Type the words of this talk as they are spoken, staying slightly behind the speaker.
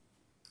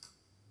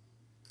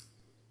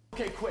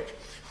Okay, quick.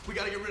 We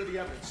gotta get rid of the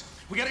evidence.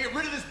 We gotta get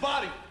rid of this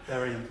body.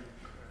 Bury him.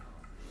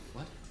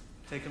 What?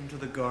 Take him to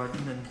the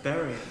garden and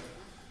bury him.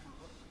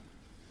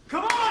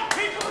 Come on,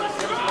 people,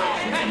 let's go!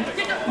 Man,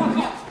 get the fuck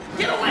off!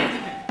 Get away from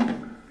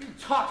him! What are you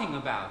talking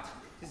about?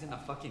 This isn't a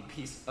fucking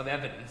piece of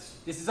evidence.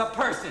 This is a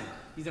person.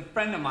 He's a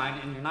friend of mine,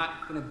 and you're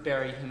not gonna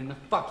bury him in the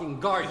fucking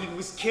garden. He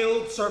was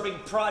killed serving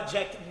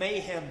Project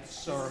Mayhem,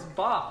 sir. This is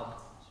Bob.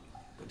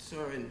 But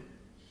sir,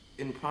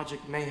 in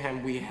Project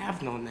Mayhem, we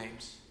have no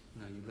names.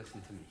 No, you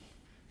listen to me.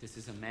 This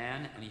is a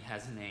man, and he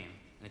has a name.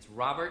 And it's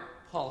Robert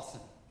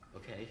Paulson,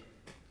 okay?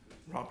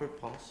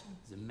 Robert Paulson?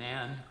 He's a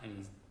man, and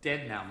he's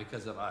dead now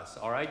because of us,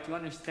 all right? Do you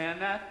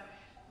understand that?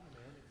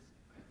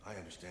 I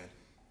understand.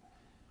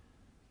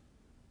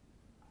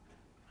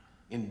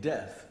 In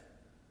death,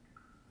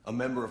 a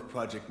member of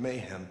Project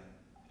Mayhem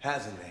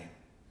has a name.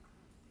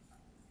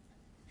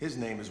 His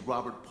name is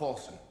Robert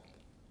Paulson.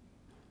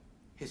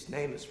 His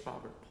name is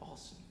Robert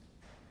Paulson.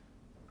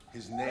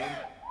 His name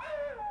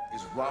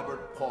is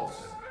Robert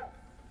Paulson.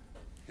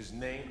 His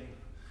name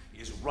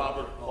is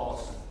Robert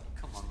Paulson.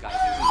 Come on, guys.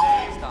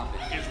 Stop it.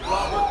 Is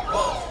Robert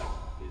Paulson.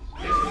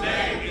 His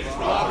name is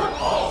Robert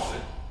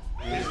Paulson.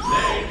 His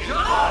name is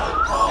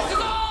Robert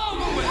Paulson. This is all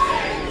His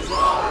name is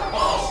Robert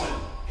Paulson.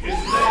 His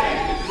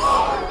name is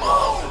Robert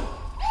Paulson.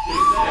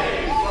 His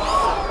name is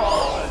Robert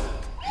Paulson.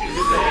 His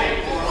name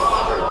is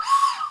Robert.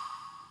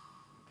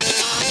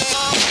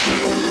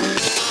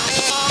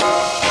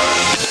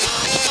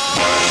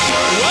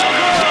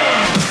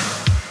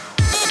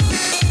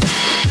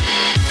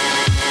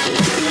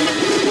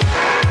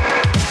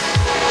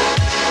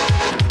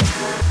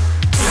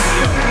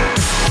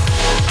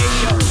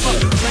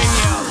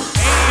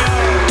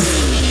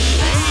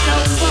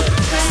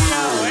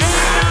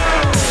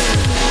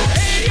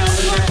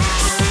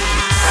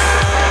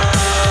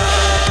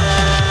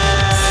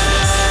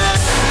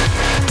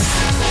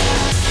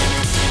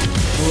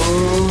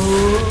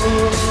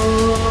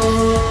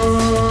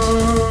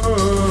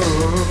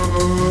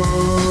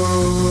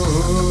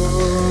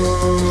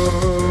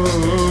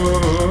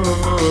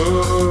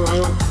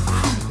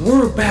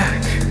 We're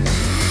back.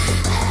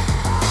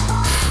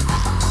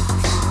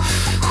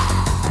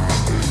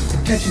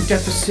 Attention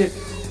deficit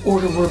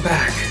order, we're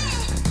back.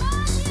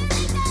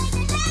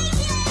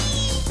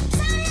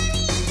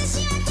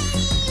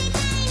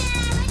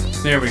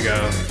 There we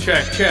go.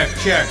 Check.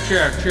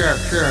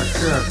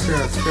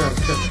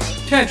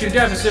 Attention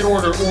deficit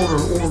order.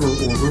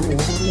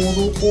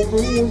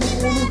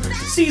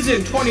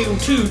 Season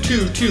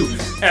 2222,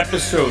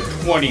 episode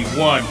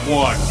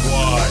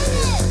 2111.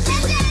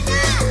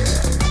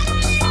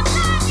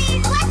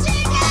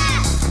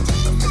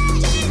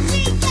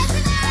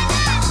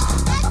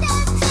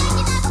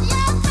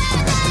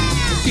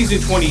 Season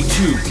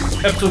 22,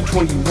 episode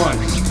 21.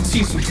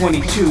 Season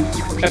 22,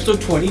 episode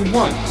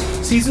 21.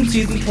 Season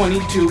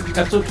 22,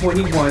 episode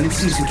 21.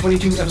 Season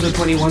 22, episode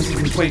 21.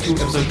 Season 22,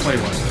 episode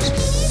 21.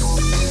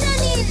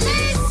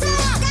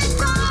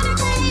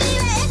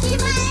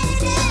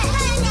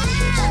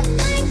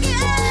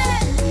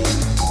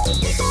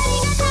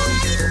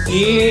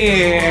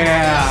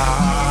 Yeah!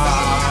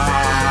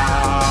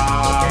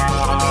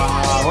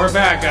 We're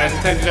back, guys.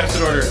 Attention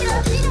deficit order.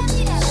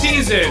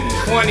 Season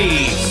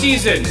 20,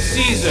 season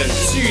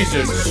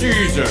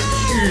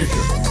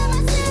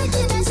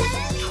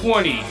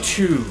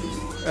 22,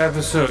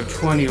 episode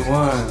 21.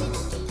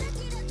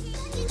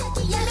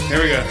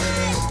 There we go.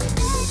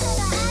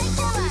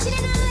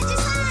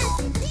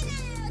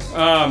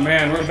 Oh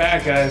man, we're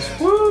back, guys.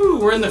 Woo!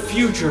 We're in the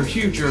future. In the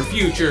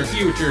future.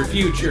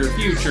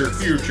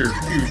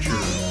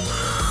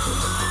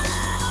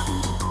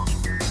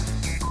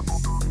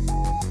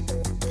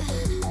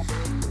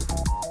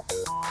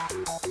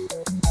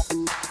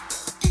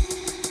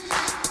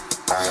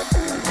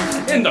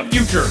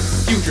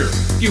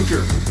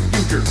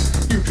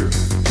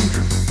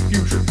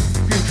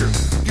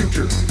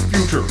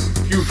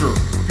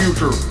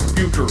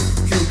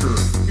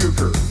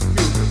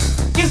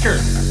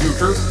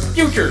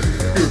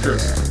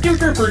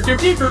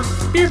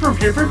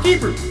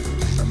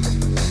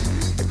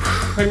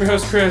 I'm your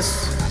host, Chris.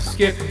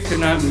 Skip could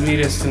not meet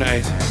us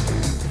tonight.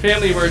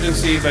 Family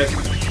emergency, but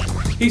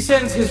he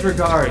sends his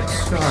regards.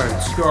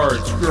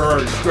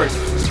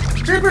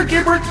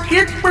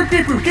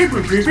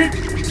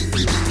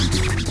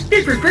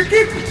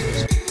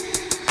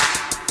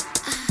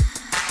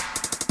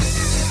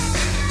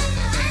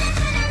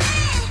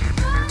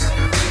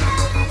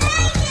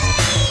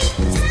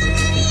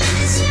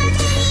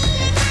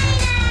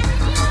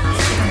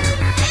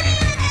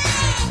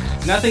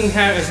 Nothing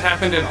has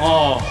happened at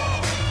all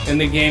in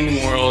the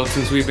gaming world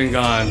since we've been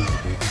gone.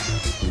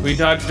 We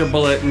dodged a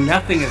bullet,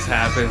 nothing has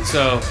happened,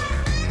 so...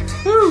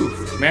 Whew,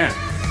 man.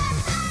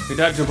 We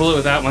dodged a bullet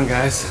with that one,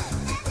 guys.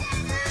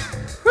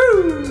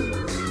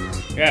 Whew!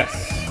 Yes.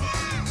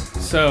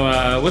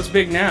 So, what's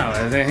big now?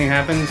 Has anything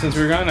happened since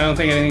we were gone? I don't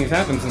think anything has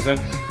happened since then.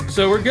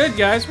 So we're good,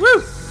 guys.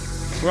 Woo!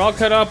 We're all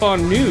caught up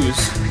on news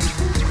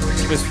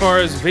as far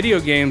as video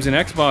games and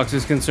Xbox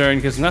is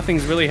concerned, because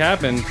nothing's really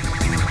happened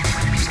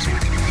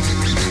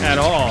at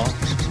all.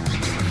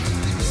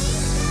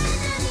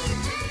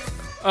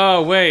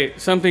 Oh,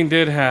 wait. Something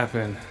did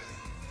happen.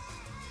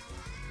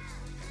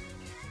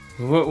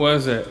 What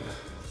was it?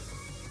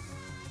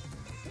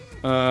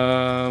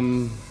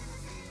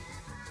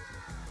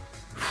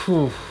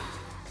 Whew.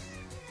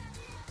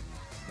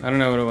 I don't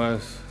know what it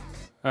was.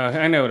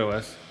 I know what it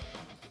was.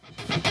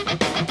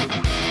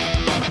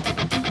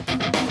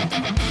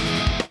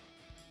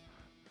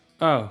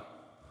 Oh.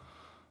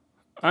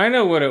 I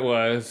know what it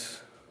was.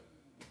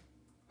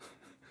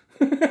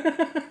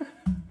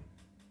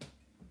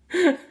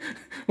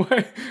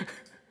 Wait.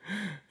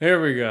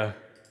 Here we go.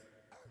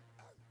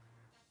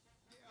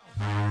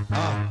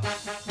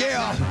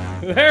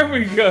 There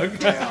we go.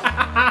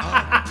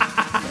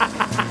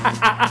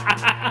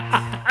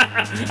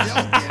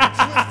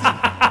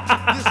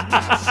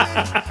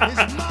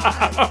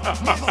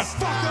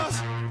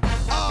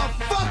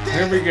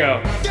 Here we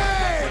go.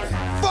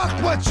 Fuck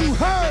what you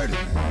heard.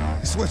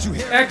 It's what you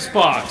hear.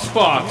 Xbox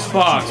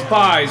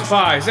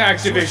buys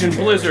Activision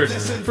Blizzard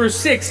for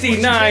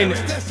 $69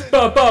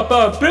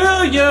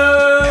 billion.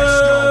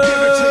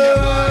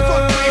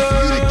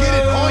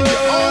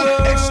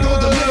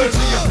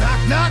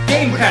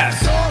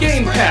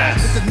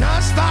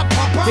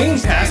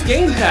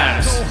 Game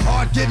Pass. So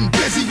hard getting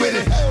busy with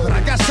it, but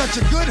I got such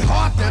a good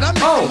heart that I'm.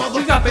 Oh,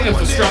 we got the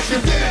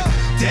infrastructure.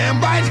 Damn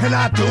right, and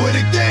I do it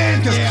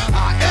again, cause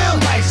I am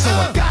light, so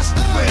I got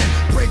to win.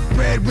 Break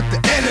bread with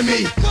the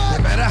enemy.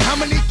 No matter how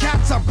many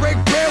cats I break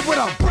bread with,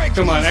 I'll break.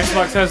 Come on,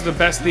 Xbox has the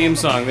best theme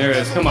song. There it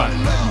is. Come on.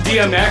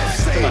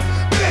 DMX. Come on.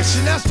 Bitch,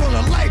 and that's on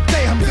a life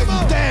day. I'm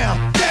getting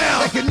down.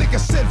 Like a nigga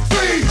said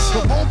freeze.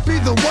 But won't be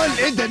the one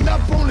ending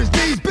up on his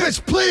knees,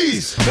 bitch,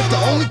 please. If the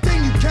only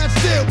thing you can't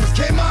steal was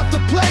came out to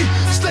play,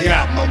 stay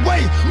out my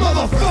way,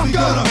 motherfucker.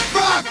 Gonna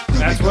rock.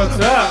 That's what's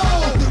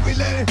up. Do we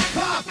let it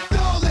pop?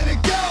 Don't let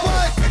it go.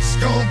 X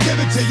gon' give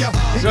it to you.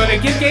 We're gonna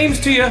give games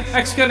to you.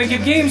 X gonna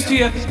give games to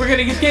you. We're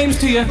gonna give games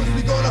to you.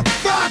 We gonna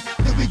rock.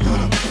 Then we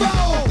gonna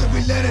roll. Then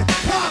we let it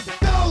pop.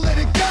 Don't let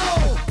it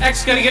go.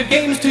 X gonna give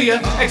games to you.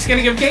 X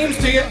gonna give games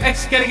to you.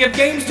 X gonna give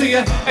games to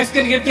you. X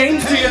gonna give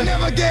games to you.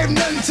 Never gave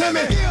nothing to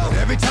me. But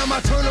every time I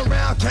turn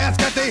around, cats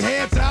got their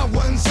hands out,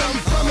 wanting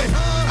something from it.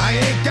 I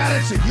ain't got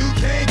it, so you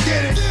can't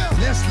get it.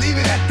 Let's leave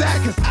it at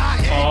that, cause I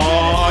ain't.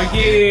 Oh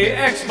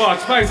yeah,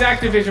 Xbox buys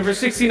Activision for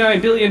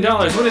 $69 billion.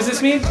 What does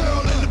this mean?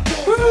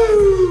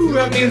 Woo!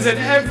 That means that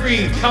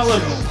every Call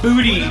of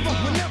Booty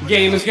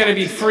game is gonna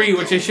be free,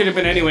 which they should have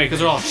been anyway, because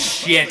they're all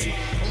shit.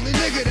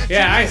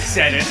 Yeah, I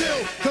said it.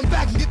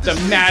 The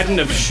Madden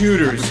of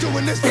shooters.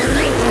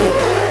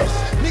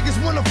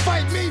 Niggas wanna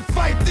fight me,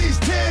 fight these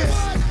tears.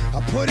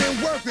 I put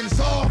in work and it's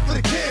all for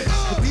the kids.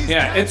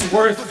 Yeah, it's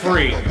worth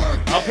free.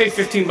 I'll pay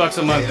 $15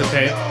 a month to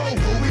pay it.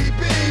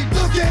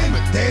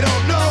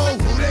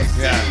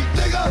 Yeah.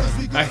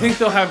 I think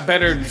they'll have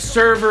better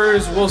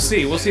servers. We'll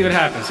see. We'll see what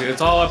happens. It's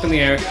all up in the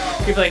air.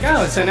 People are like,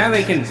 oh, so now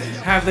they can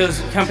have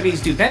those companies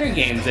do better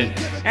games than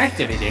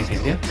Activision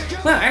can do.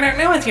 Well, I don't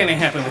know what's going to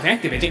happen with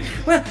Activision.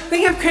 Well,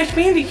 they have Crash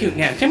Bandicoot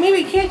now, so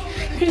maybe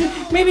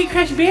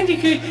Crash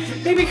Bandicoot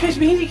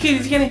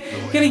is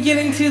gonna get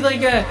into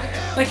like a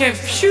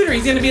shooter.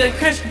 He's gonna be like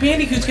Crash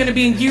Bandicoot's gonna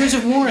be in Gears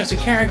of War as a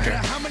character.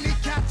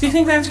 Do you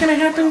think that's gonna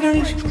happen,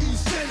 guys?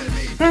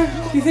 Huh?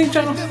 Do you think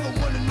so?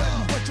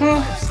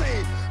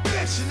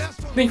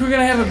 Think we're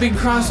gonna have a big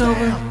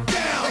crossover?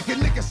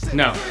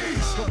 No.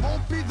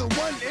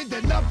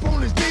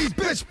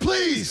 Bitch,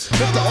 please.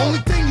 If the only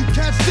thing you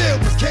can't steal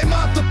was came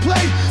out to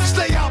play,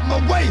 stay out my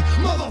way,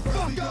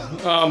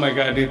 motherfucker. Oh my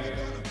god, dude.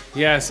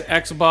 Yes,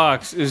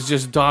 Xbox is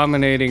just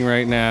dominating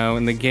right now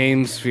in the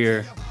game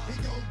sphere.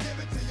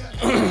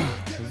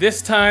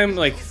 This time,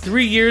 like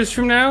 3 years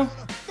from now,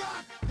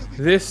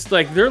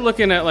 they're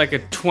looking at like a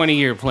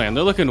 20-year plan.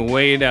 They're looking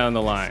way down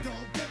the line.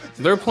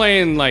 They're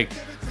playing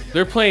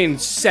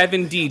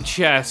 7D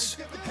chess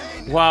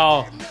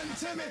while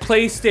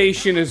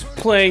PlayStation is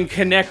playing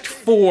Connect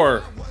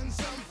 4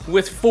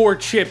 with 4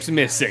 chips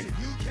missing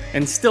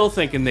and still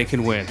thinking they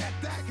can win.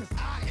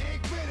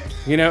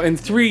 You know, in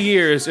 3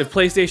 years, if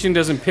PlayStation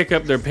doesn't pick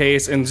up their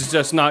pace and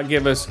just not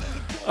give us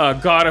a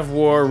God of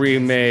War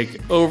remake,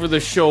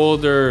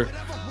 over-the-shoulder,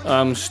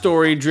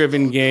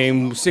 story-driven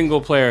game, single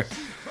player,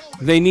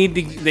 they need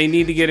to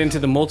get into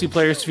the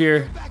multiplayer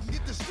sphere,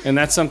 and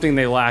that's something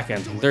they lack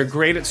in. They're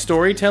great at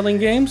storytelling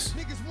games.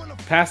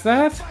 Past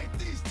that,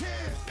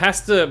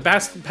 past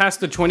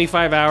the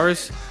 25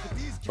 hours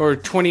or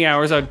 20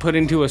 hours I'd put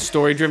into a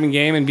story-driven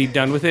game and be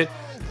done with it,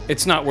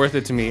 it's not worth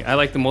it to me. I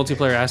like the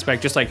multiplayer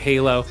aspect, just like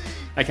Halo.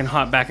 I can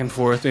hop back and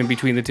forth in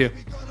between the two.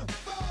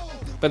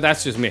 But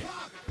that's just me.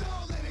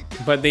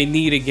 But they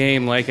need a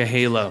game like a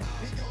Halo.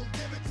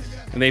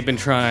 And they've been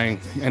trying,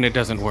 and it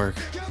doesn't work.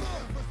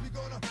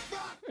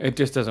 It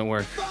just doesn't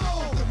work.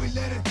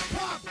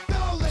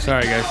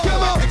 Sorry, guys.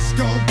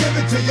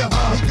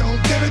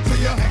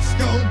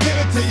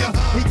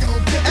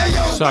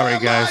 Sorry,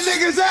 guys.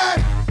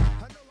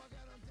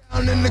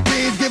 In the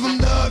greens, give them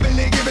love and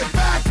they give it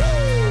back.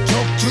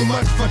 Joke too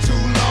much for too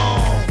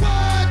long.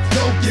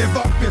 Don't give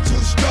up, you're too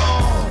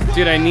strong.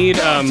 Dude, I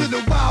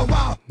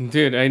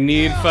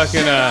need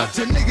fucking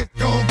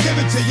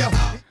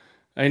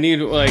I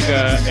need like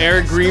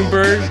Aaron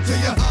Greenberg.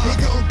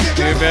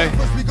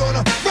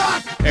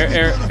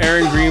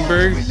 Aaron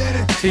Greenberg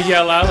to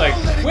yell out like,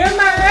 "Where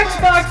my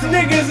Xbox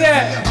niggas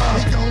at?"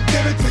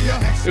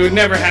 It would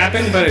never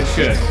happen, but it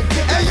should.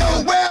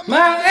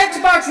 My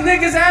Xbox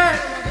niggas at?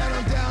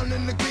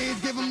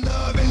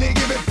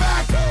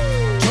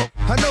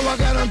 I know I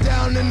got him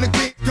down in the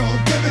Greek. Gon'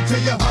 give it to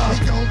you.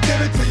 He gon' give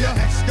it to you.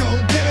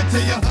 Gon' give it to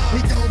you. He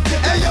gon' give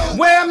it. Hey, yo,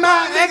 where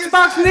my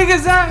Xbox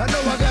niggas at? I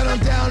know I got him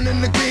down in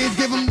the Greens.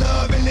 Give him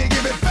love and they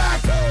give it back.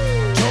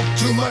 Talk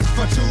too much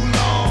for too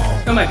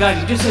long. Oh my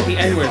god, you just said the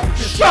N-word.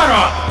 Shut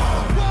up!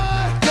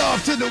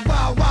 Love to the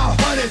wild,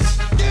 wild hunters.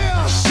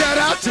 Yeah. Shout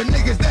out to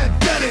niggas that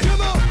done it.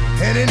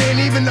 And it ain't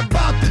even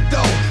about the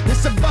dough.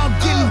 It's about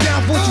getting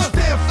down for what you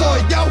stand for,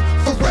 yo.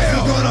 For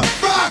real. We gonna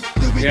rock.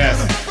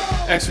 Yes.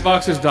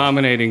 Xbox is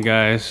dominating,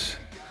 guys.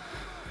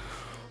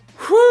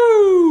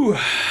 Whew!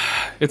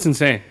 It's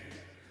insane.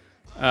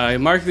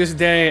 Mark this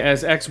day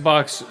as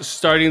Xbox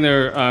starting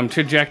their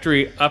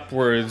trajectory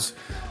upwards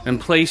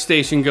and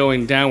PlayStation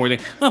going downward.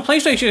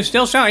 PlayStation is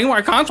still selling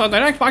more consoles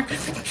than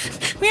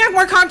Xbox. We have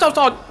more consoles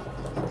sold.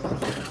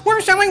 We're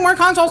selling more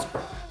consoles.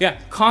 Yeah,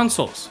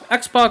 consoles.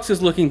 Xbox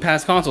is looking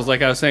past consoles,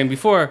 like I was saying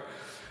before.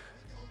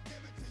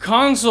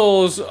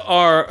 Consoles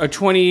are a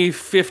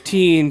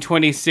 2015,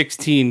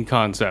 2016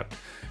 concept.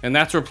 And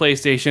that's where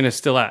PlayStation is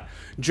still at.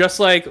 Just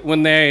like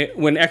when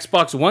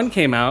Xbox One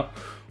came out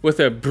with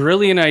a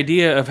brilliant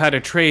idea of how to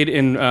trade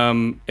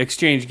in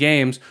exchange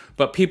games,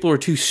 but people were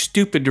too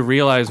stupid to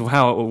realize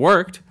how it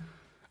worked.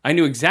 I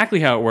knew exactly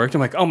how it worked.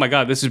 I'm like, oh my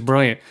god, this is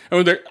brilliant.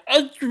 And they're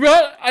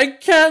like, I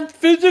can't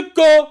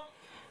physical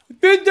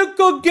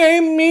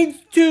game needs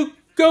to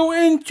go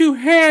into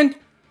hand.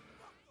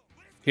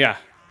 Yeah,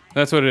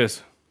 that's what it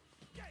is.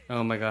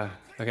 Oh my god.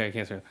 Okay, I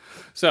can't say it.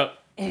 So,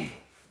 oh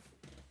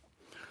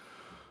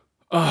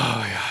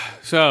yeah.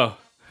 So,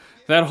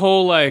 that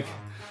whole like,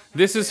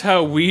 this is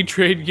how we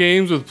trade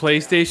games with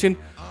PlayStation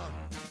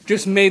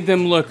just made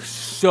them look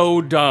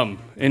so dumb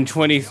in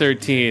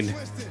 2013.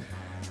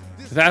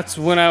 That's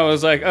when I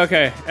was like,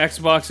 okay,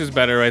 Xbox is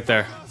better right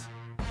there.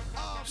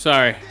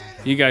 Sorry,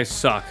 you guys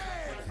suck.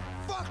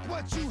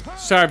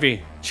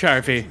 Sarby,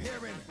 Charvy.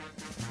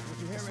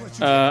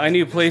 I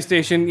need a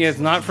PlayStation. Yeah, it's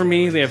not for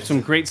me. They have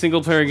some great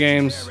single-player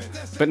games,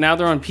 but now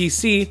they're on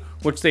PC,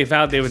 which they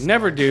vowed they would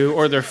never do,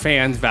 or their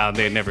fans vowed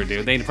they'd never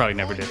do. They probably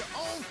never did.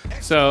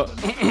 So,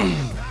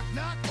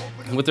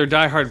 with their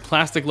diehard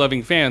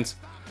plastic-loving fans,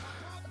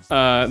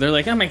 they're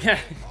like, oh my god,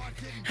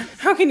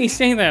 how can you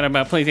say that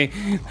about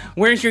PlayStation?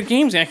 Where's your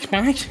games,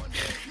 Xbox?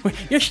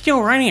 You're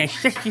still running at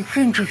 60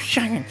 frames per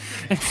second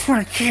and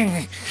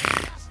 4K.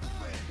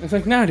 It's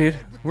like, no, dude.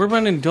 We're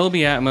running Dolby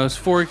Atmos,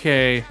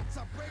 4K,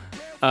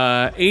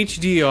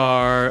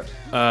 HDR,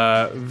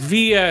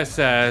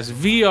 VSS,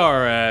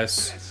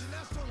 VRS.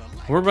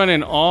 We're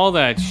running all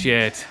that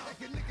shit.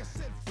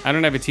 I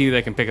don't have a TV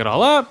that can pick it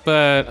all up,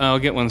 but I'll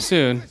get one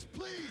soon.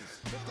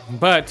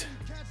 But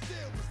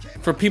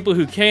for people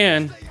who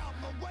can,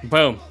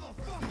 boom.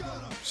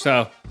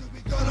 So,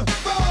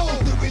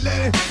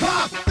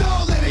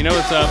 you know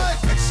what's up?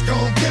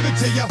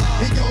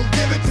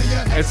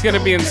 It's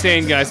gonna be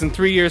insane, guys. In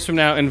 3 years from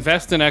now,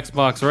 invest in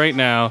Xbox right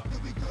now.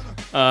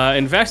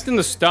 Invest in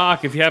the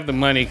stock if you have the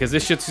money, because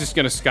this shit's just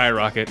gonna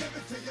skyrocket.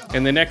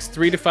 In the next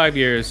 3 to 5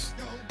 years,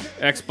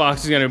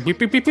 Xbox is gonna beep,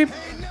 beep, beep, beep.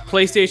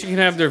 PlayStation can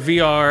have their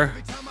VR.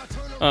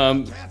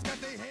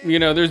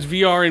 There's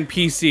VR and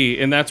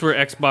PC, and that's where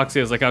Xbox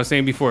is. Like I was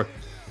saying before,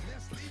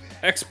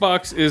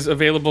 Xbox is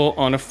available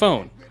on a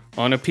phone,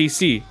 on a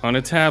PC, on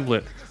a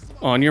tablet,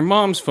 on your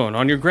mom's phone,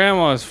 on your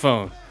grandma's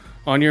phone,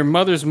 on your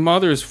mother's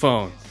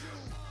phone,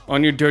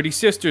 on your dirty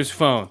sister's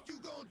phone.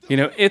 You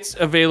know, it's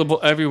available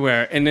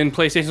everywhere. And then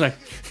PlayStation's like,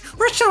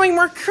 we're selling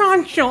more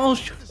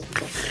consoles.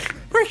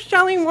 We're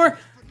selling more.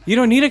 You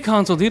don't need a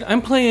console, dude.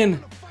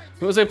 What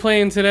was I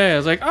playing today? I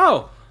was like,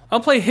 oh, I'll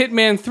play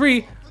Hitman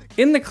 3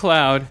 in the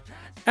cloud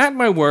at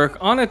my work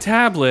on a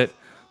tablet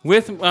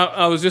with,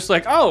 I was just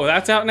like, oh,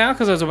 that's out now?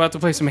 Because I was about to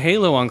play some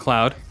Halo on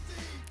cloud.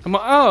 I'm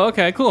like, oh,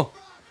 okay, cool.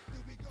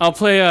 I'll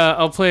play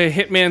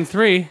Hitman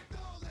 3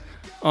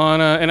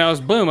 on, and I was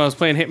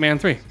playing Hitman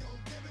 3.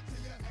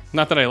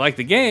 Not that I like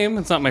the game.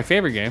 It's not my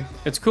favorite game.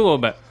 It's cool,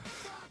 but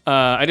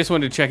I just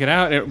wanted to check it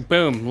out. And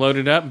boom,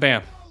 loaded up,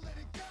 bam.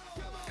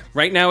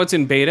 Right now it's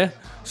in beta,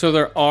 so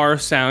there are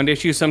sound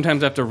issues.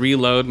 Sometimes I have to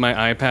reload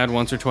my iPad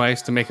once or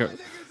twice to make it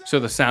so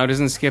the sound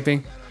isn't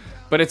skipping.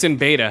 But it's in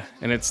beta,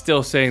 and it's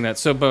still saying that.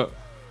 So, but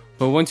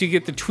once you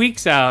get the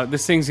tweaks out,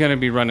 this thing's gonna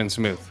be running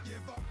smooth.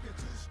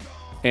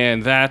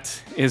 And that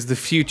is the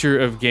future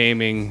of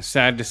gaming.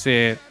 Sad to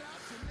say it.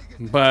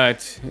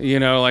 But,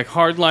 like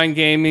hardline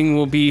gaming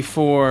will be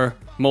for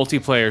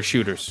multiplayer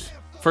shooters.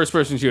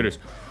 First-person shooters.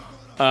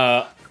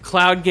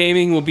 Cloud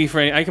gaming will be for...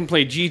 I can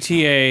play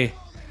GTA.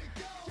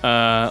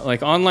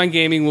 Like online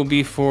gaming will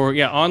be for...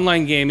 Yeah,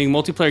 online gaming,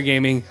 multiplayer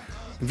gaming.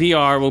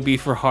 VR will be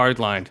for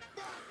hardline.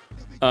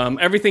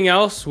 Everything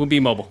else will be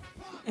mobile.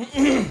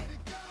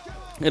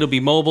 It'll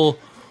be mobile,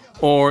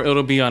 or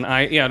it'll be on...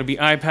 it'll be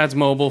iPads,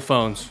 mobile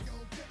phones.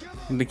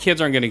 The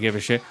kids aren't going to give a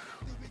shit.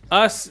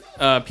 Us,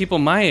 people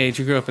my age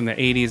who grew up in the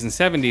 80s and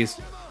 70s,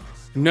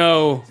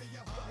 know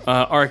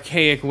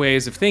archaic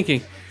ways of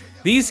thinking.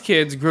 These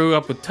kids grew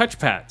up with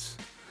touchpads,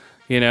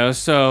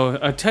 so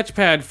a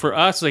touchpad for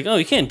us, like, oh,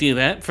 you can't do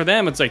that. For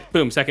them, it's like,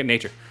 boom, second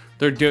nature.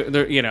 They're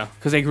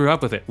because they grew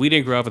up with it. We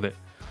didn't grow up with it.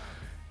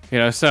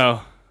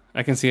 So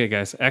I can see it,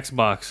 guys.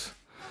 Xbox.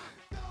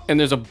 And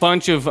there's a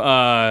bunch of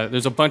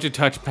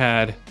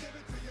touchpad,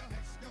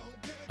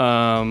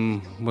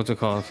 what's it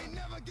called?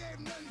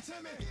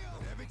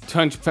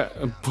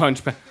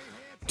 Punchpad,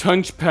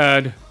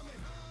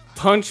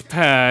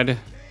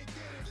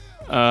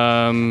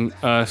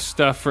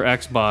 stuff for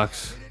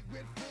Xbox.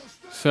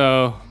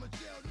 So,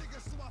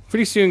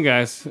 pretty soon,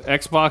 guys,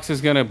 Xbox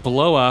is gonna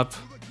blow up.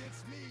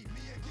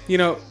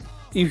 You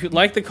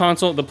like the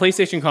console, the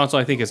PlayStation console,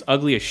 I think is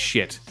ugly as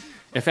shit.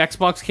 If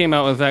Xbox came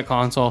out with that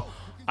console,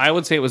 I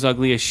would say it was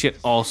ugly as shit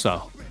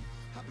also.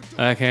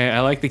 Okay,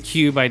 I like the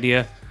Cube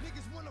idea.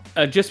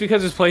 Just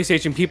because it's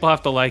PlayStation, people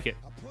have to like it.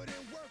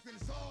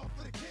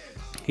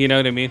 You know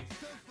what I mean?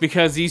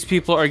 Because these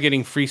people are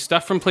getting free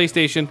stuff from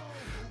PlayStation.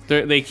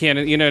 They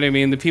can't, you know what I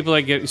mean? The people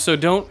that get... So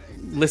don't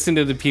listen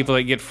to the people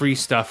that get free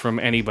stuff from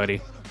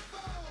anybody.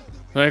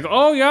 Like,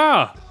 oh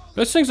yeah,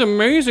 this thing's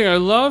amazing, I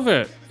love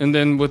it. And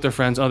then with their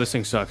friends, oh, this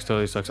thing sucks,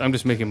 totally sucks. I'm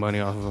just making money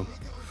off of them.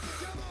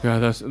 Yeah,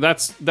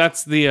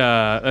 that's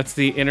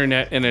the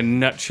internet in a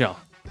nutshell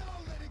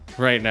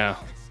right now.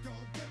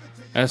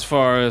 As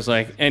far as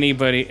like any of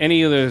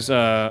those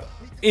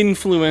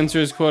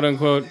influencers, quote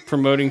unquote,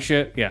 promoting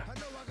shit, yeah.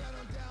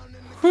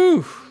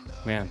 Whew,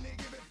 man.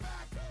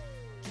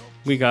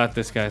 We got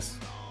this, guys.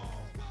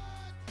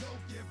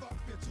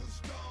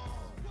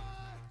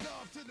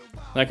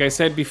 Like I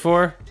said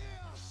before,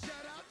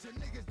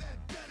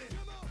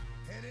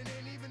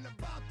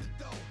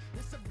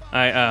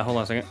 hold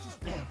on a second.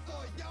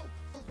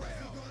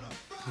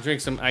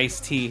 Drink some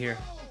iced tea here.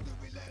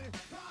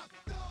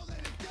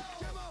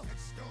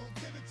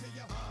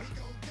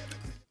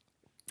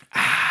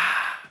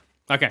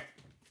 Okay.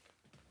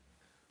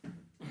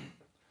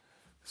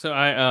 So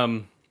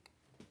oh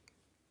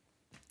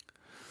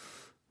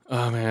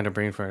man, I had a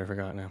brain fart, I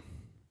forgot now.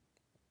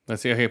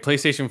 Let's see. Okay,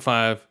 PlayStation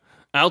 5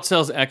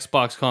 outsells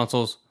Xbox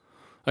consoles.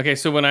 Okay,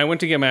 so when I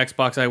went to get my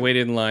Xbox, I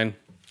waited in line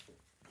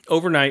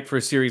overnight for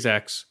a Series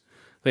X.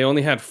 They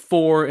only had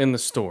 4 in the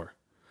store.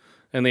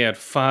 And they had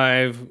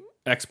 5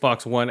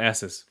 Xbox One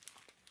S's.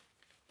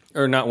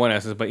 Or not One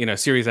S's, but,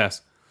 Series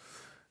S.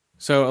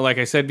 So, like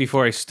I said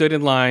before, I stood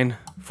in line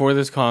for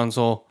this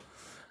console.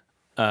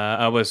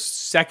 I was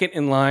second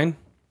in line,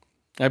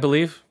 I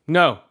believe.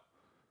 No.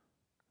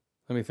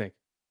 Let me think.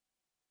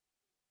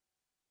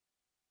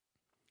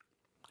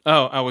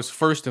 Oh, I was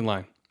first in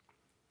line.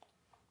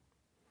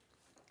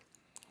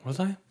 Was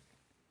I?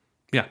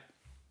 Yeah.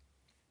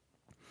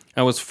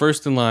 I was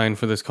first in line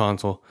for this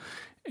console.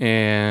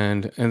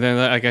 And then,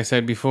 like I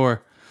said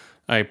before,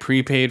 I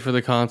prepaid for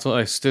the console.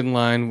 I stood in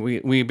line.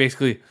 We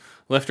basically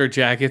left our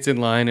jackets in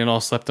line and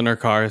all slept in our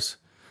cars.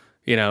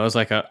 It was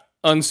like a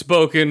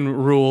unspoken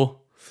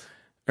rule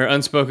or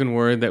unspoken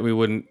word that we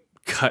wouldn't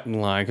cut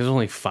in line because there's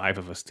only 5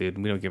 of us, dude.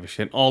 We don't give a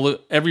shit.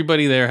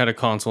 Everybody there had a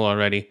console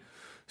already,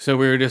 so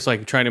we were just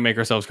like trying to make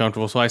ourselves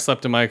comfortable. So I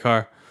slept in my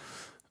car.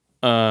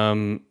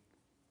 Yeah,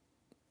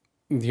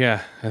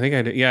 I think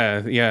I did.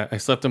 Yeah, I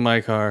slept in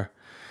my car.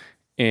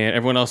 And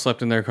everyone else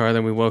slept in their car.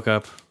 Then we woke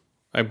up.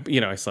 I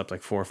slept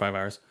like 4 or 5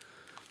 hours.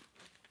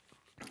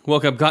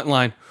 Woke up, got in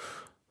line.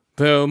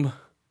 Boom.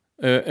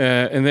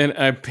 And then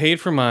I paid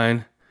for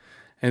mine.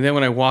 And then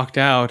when I walked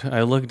out,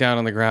 I looked down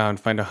on the ground,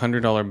 find a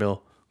 $100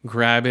 bill,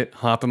 grab it,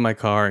 hop in my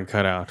car, and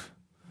cut out.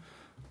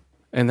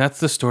 And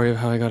that's the story of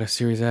how I got a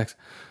Series X.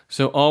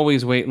 So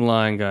always wait in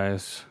line,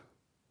 guys.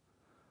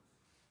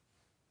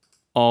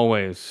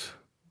 Always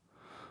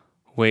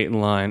wait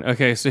in line.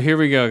 Okay, so here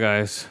we go,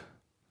 guys.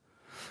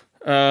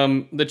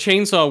 The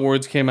Chainsaw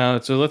Awards came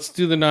out, so let's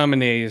do the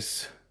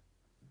nominees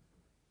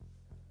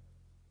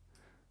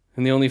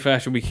in the only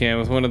fashion we can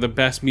with one of the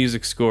best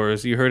music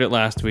scores. You heard it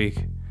last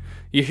week.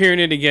 You're hearing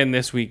it again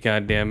this week,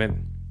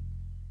 goddammit.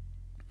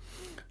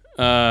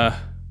 The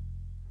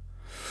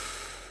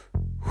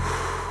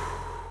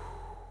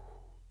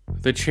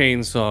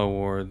Chainsaw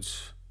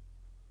Awards.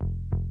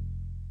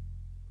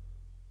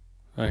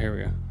 Oh, here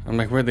we go. I'm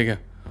like, where'd they go?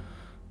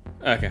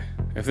 Okay,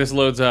 if this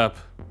loads up,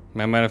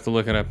 I might have to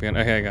look it up again.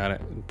 Okay, I got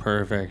it.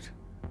 Perfect.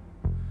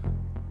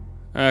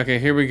 Okay,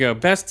 here we go.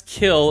 Best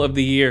kill of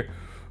the year.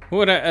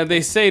 What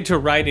they say to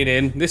write it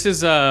in. This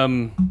is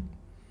Fangoria's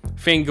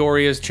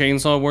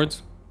Chainsaw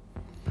Awards.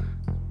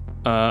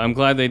 I'm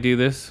glad they do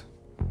this.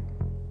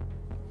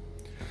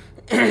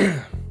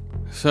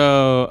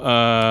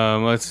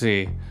 So, let's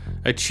see.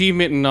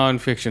 Achievement in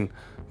nonfiction.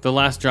 The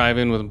Last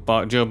Drive-In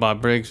with Joe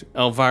Bob Briggs.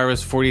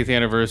 Elvira's 40th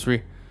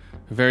anniversary.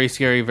 Very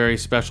scary, very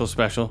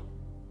special.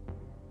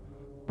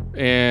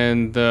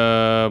 And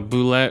the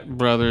Boulette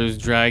Brothers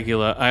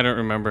Dragula. I don't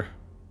remember.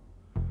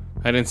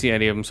 I didn't see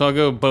any of them. So I'll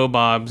go Bo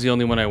Bob's, the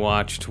only one I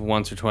watched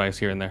once or twice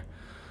here and there.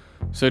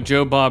 So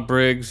Joe Bob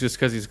Briggs, just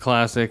because he's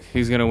classic,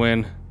 he's going to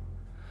win.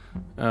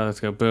 Let's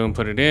go. Boom.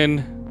 Put it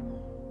in.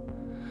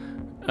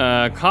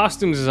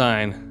 Costume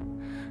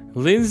design.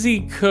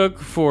 Lindsay Cook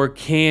for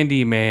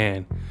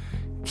Candyman.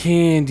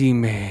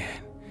 Candyman.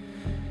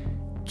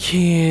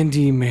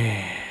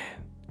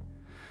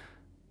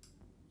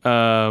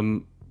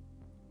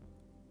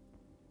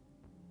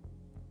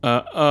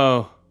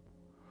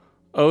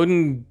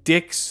 Odin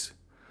Dix.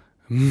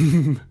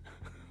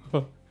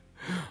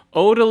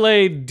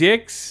 Odile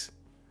Dix.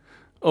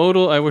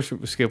 I wish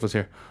Skip was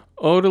here.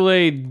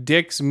 Odile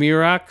Dix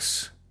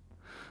Mirax.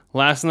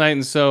 Last Night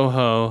in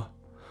Soho.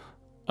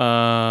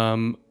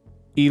 Ilun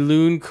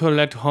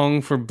Colette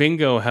Hong for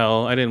Bingo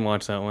Hell. I didn't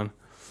watch that one.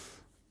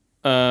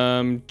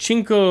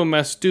 Chinko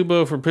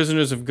Mastubo for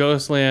Prisoners of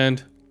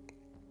Ghostland.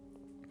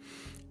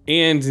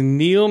 And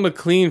Neil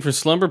McLean for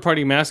Slumber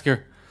Party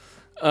Massacre.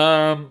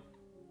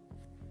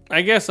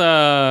 I guess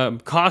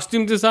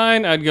costume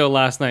design, I'd go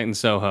Last Night in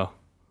Soho.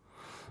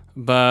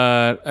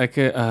 But I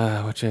could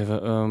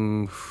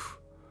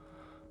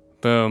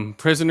boom.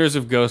 Prisoners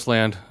of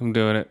Ghostland. I'm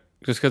doing it.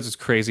 Just because it's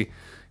crazy.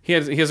 He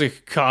has a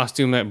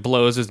costume that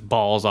blows his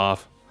balls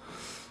off.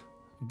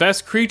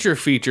 Best creature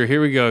feature.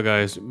 Here we go,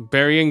 guys.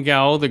 Barian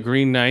Gowl, the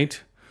Green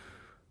Knight.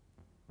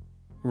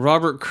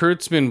 Robert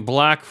Kurtzman,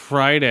 Black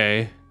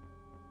Friday.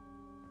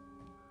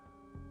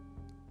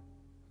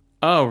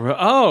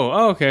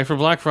 Oh, okay, for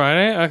Black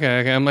Friday?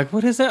 Okay. I'm like,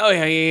 what is that? Oh,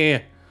 yeah.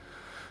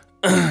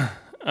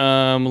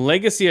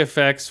 Legacy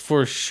effects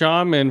for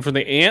Shaman for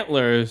the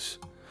Antlers.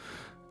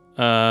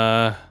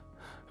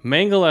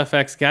 Mangle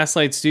FX,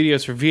 Gaslight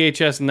Studios for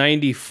VHS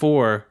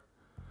 94.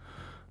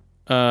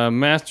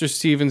 Master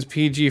Stevens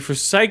PG for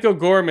Psycho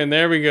Gorman.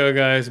 There we go,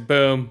 guys.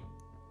 Boom.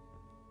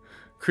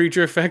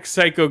 Creature effects,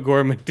 Psycho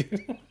Gorman.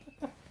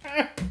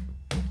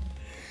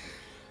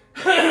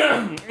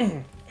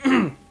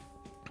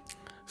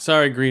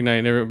 Sorry, Green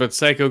Knight, but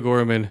Psycho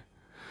Gorman.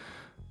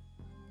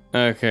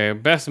 Okay,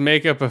 best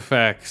makeup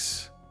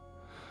effects.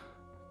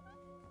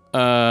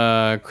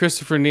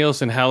 Christopher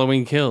Nielsen,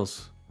 Halloween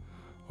Kills.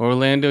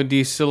 Orlando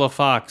D. Silla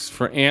Fox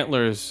for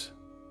Antlers.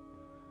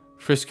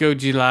 Frisco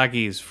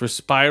Gilagis for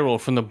Spiral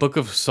from the Book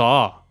of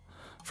Saw.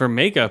 For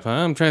makeup, huh?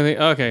 I'm trying to think.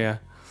 Okay, yeah.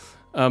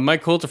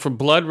 Mike Coulter for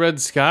Blood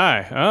Red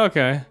Sky. Oh,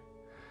 okay.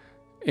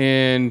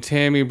 And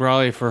Tammy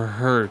Brawley for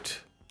Hurt.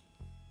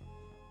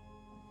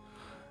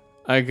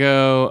 I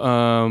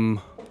go,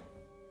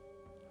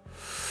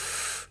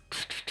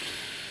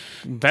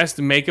 best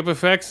makeup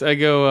effects. I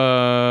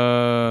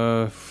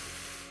go,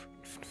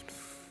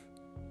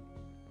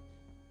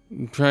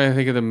 I'm trying to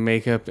think of the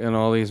makeup in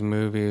all these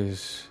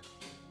movies.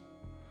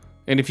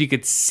 And if you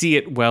could see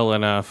it well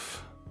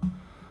enough.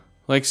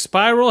 Like,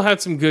 Spiral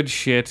had some good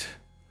shit.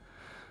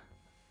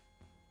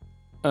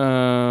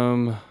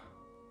 What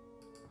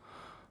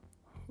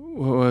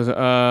was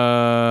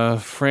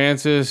it?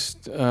 Francis,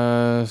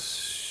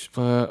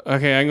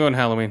 okay, I'm going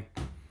Halloween.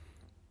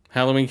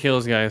 Halloween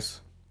Kills,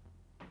 guys.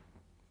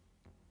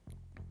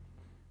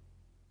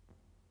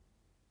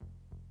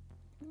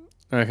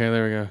 Okay,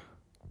 there we go.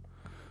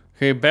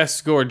 Okay, best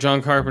score,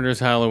 John Carpenter's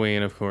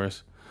Halloween, of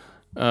course.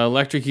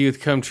 Electric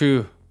Youth Come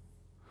True.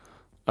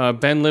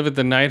 Ben Live at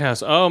the Night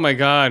House. Oh my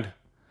god.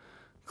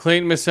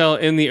 Clayton Massell,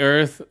 In the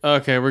Earth.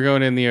 Okay, we're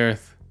going In the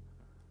Earth.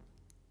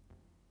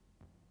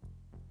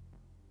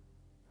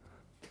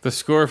 The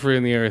score for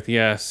In the Earth,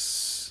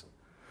 yes.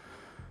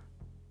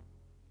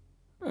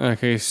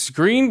 Okay,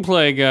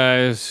 screenplay,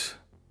 guys.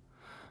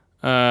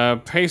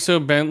 Peso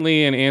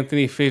Bentley and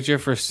Anthony Fidger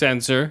for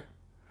Censor.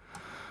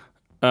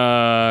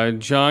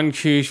 John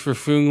Kush for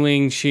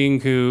Fungling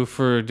Shinku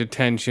for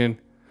Detention.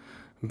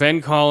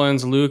 Ben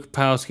Collins, Luke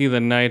Powski, The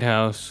Night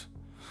House.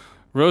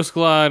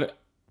 Rosglad,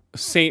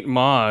 Saint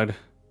Maud.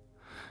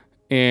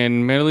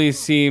 And Medley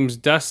Seems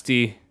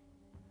Dusty.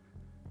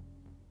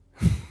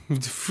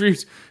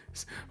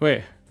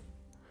 Wait.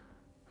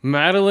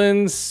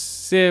 Madeline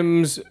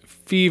Sims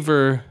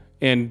Fever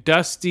and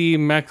Dusty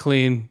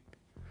McLean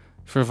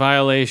for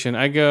Violation.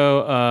 I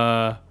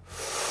go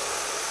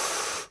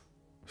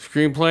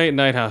screenplay,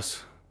 Night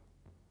House.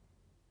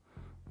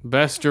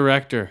 Best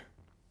director.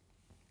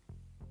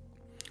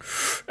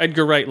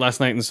 Edgar Wright, Last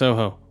Night in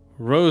Soho.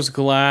 Rose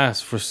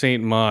Glass for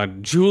Saint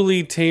Maud.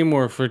 Julie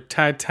Taymor for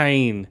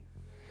Titane.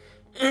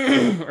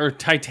 Or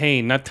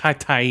Titane, not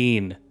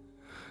Titane.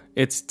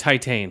 It's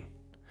Titane.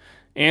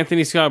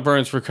 Anthony Scott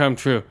Burns for Come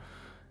True.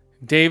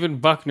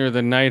 David Buckner,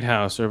 The Night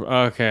House.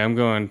 Okay, I'm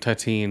going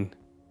Tatine.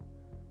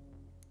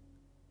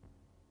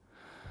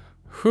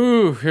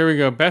 Whew, here we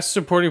go. Best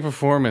supporting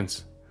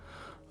performance.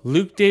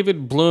 Luke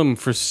David Bloom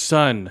for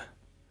Sun.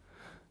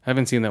 I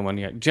haven't seen that one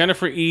yet.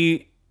 Jennifer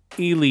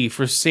Ely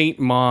for Saint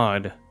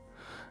Maud.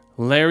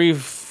 Larry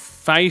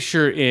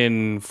Fleischer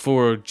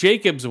for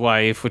Jacob's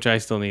Wife, which I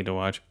still need to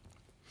watch.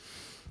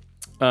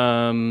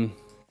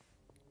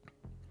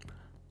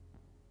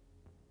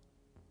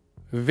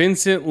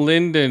 Vincent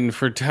Linden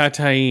for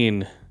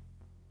Tatane.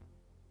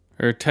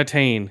 Or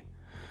Tatane.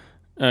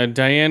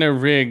 Diana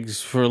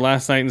Riggs for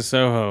Last Night in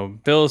Soho.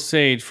 Bill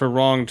Sage for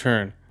Wrong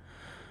Turn.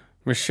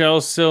 Michelle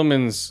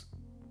Simmons.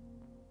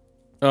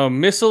 Oh,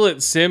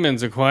 Misselet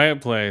Simmons, A Quiet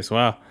Place.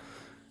 Wow.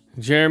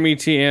 Jeremy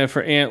T.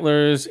 for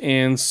Antlers,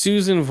 and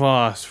Susan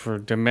Voss for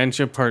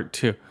Dementia Part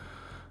 2.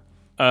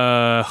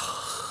 I'm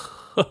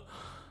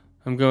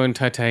going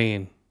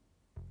Titane.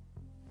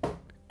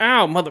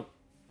 Ow, mother...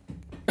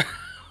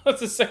 That's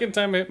the second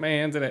time I hit my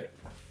hand today.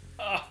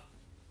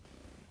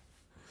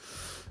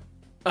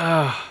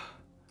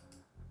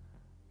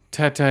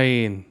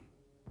 Titane.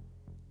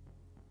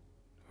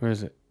 Where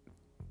is it?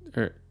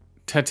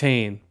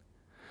 Titane.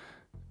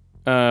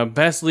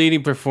 Best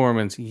leading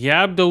performance: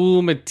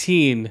 Yabdul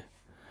Mateen,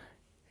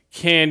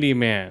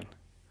 Candyman.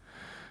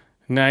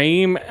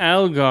 Naeem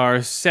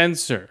Algar,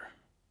 Censor.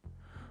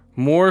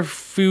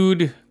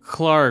 Morfood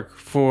Clark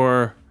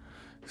for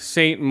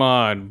Saint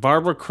Maud.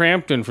 Barbara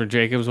Crampton for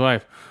Jacob's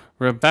Wife.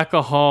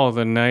 Rebecca Hall,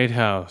 The Night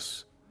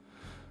House.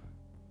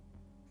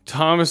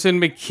 Thomasin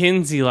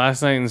McKenzie,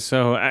 Last Night in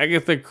Soho.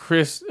 Agatha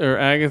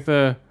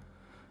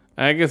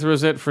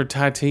Rosette for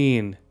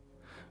Tatine.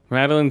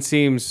 Madeline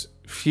Seams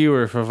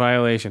Fewer for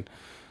Violation.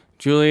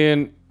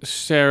 Julian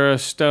Sarah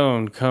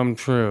Stone, Come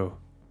True.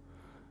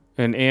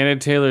 And Anna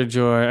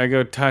Taylor-Joy, I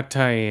go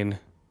Tatine.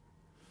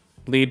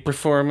 Lead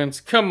performance,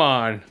 come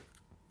on.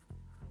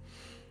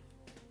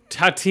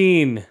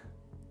 Tatine.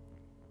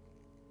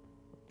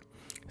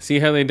 See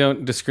how they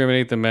don't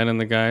discriminate the men and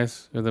the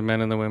guys, or the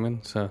men and the women?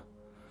 So,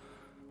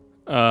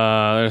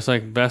 there's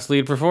like best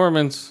lead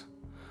performance,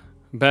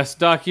 best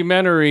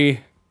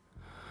documentary,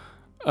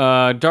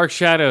 Dark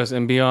Shadows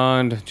and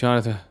Beyond,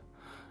 Jonathan.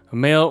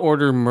 Mail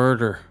Order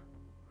Murder.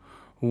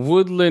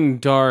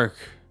 Woodland Dark.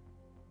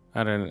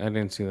 I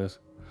didn't see this.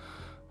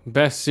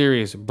 Best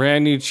series,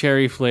 Brand New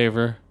Cherry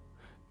Flavor.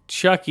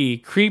 Chucky,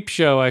 Creep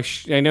Show. I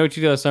Know What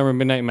You Did Last Summer,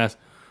 Midnight Mass.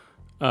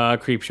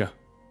 Creep Show.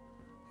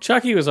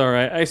 Chucky was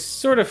alright. I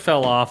sort of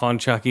fell off on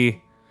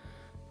Chucky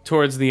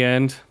towards the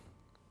end.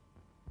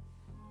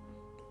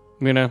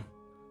 You know?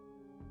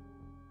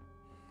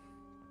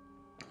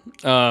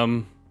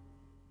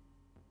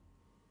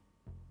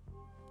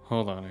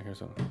 Hold on, I hear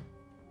something.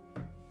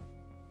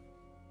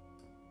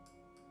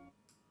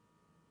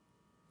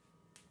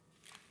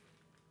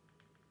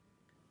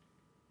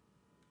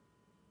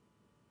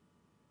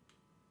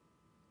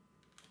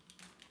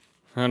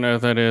 I don't know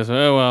what that is.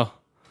 Oh well.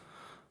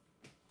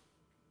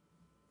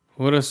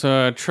 Let us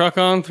truck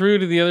on through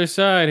to the other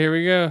side. Here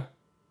we go.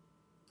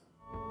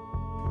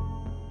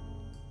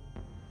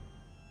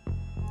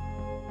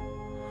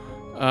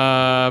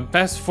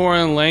 Best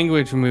foreign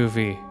language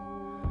movie.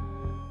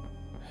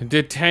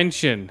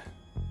 Detention.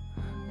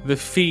 The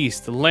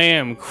Feast.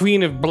 Lamb.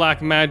 Queen of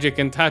Black Magic,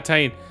 and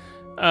Titane.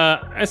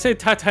 I say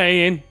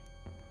Titane.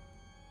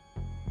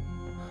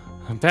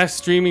 Best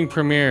streaming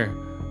premiere.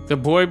 The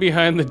Boy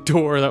Behind the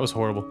Door. That was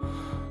horrible.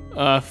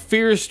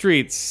 Fear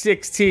Street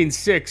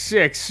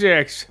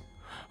 16666.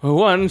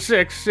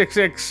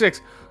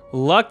 16666.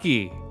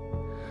 Lucky.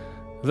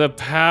 The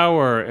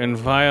Power and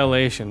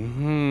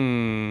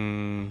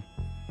Violation.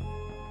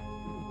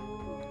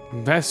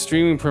 Best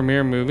streaming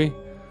premiere movie.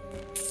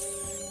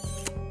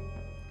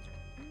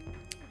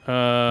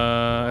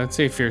 I'd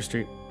say Fear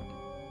Street.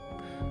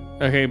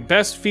 Okay,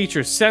 best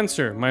feature.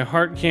 Censor. My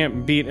Heart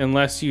Can't Beat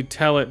Unless You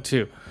Tell It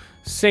To.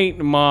 Saint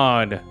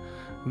Maud.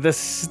 The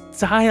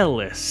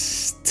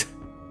Stylist.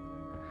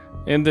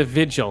 And The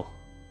Vigil.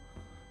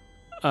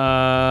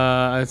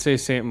 I'd say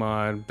Saint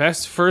Maud.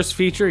 Best first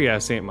feature? Yeah,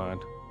 Saint Maud.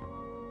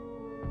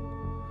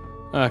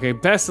 Okay,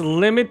 best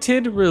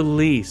limited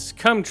release.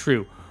 Come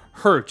True.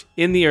 Hurt.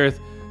 In the Earth.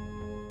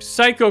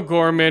 Psycho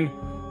Gorman.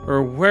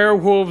 Or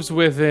Werewolves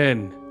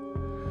Within.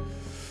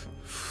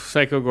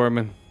 Psycho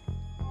Gorman.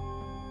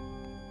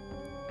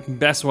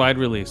 Best wide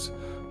release.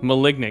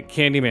 Malignant.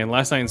 Candyman.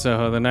 Last Night in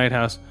Soho. The Night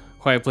House.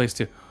 Quiet Place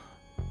 2.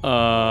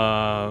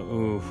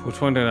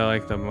 Which one did I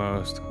like the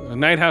most?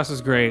 Night House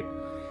is great.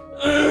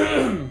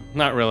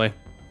 Not really.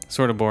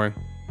 Sort of boring.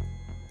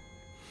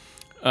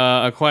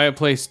 A Quiet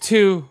Place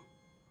 2.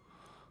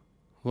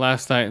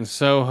 Last Night in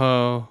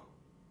Soho.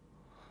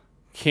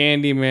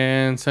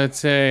 Candyman. So I'd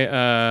say,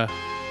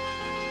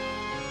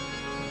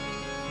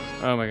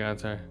 oh my god,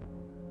 sorry.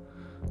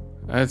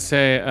 I'd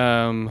say,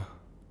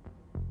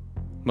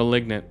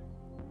 Malignant.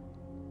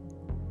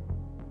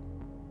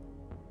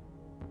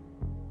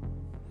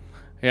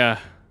 Yeah.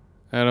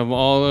 Out of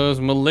all those,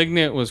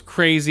 Malignant was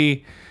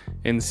crazy,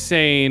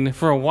 insane.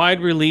 For a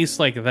wide release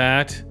like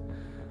that,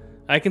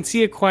 I can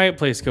see A Quiet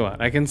Place go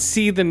out. I can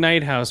see The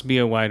Night House be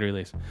a wide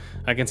release.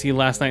 I can see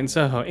Last Night in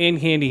Soho and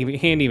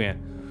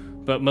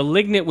Handyman. But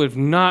Malignant would have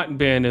not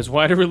been as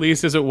wide a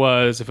release as it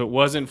was if it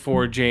wasn't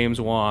for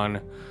James Wan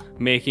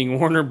making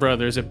Warner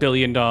Brothers $1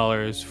 billion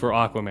for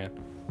Aquaman.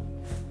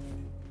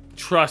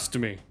 Trust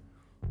me.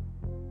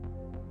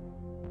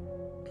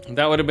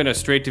 That would have been a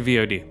straight to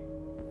VOD.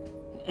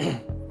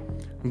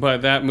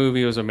 But that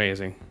movie was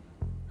amazing.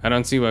 I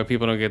don't see why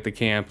people don't get the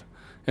camp.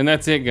 And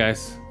that's it,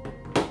 guys.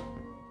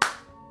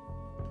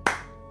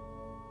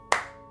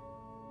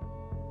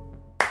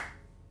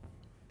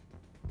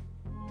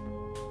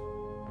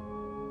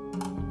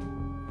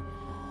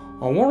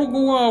 I want to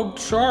go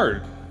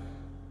outside.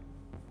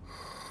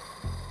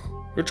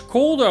 It's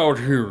cold out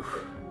here.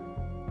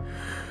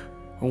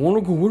 I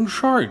want to go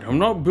inside. I'm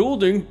not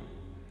building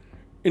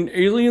an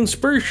alien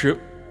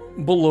spaceship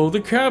below the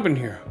cabin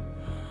here.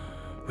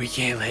 We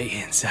can't let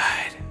you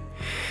inside.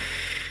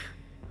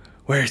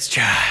 Where's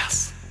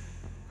Giles?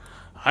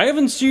 I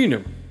haven't seen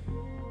him.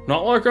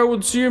 Not like I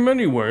would see him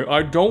anyway.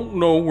 I don't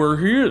know where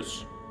he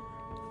is.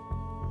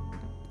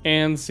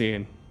 And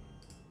scene.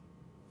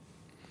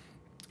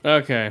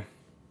 Okay.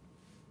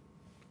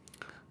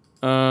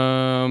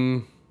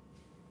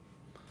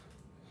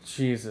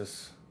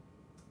 Jesus.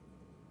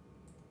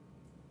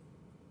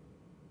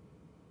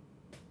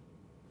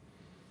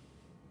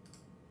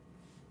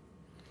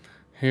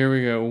 Here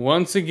we go.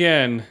 Once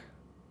again.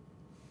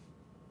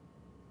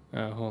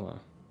 Hold on.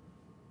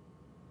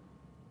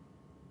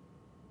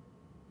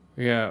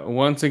 Yeah,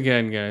 once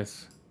again,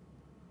 guys.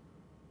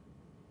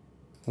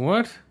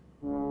 What?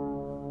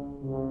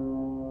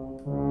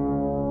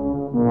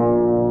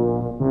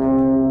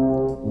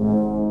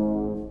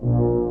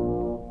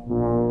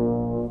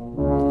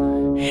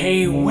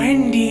 Hey,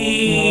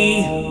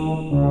 Wendy!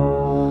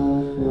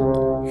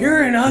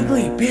 You're an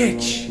ugly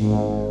bitch,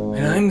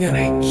 and I'm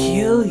gonna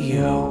kill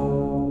you.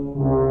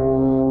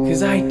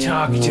 'Cause I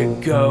talk to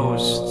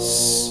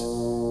ghosts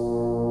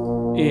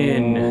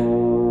in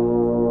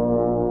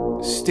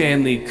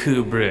Stanley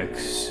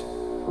Kubrick's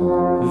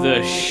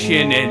The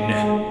Shining.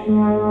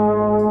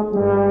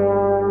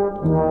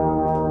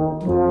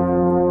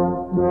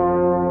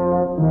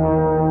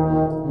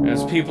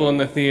 There's people in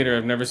the theater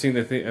have never seen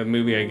the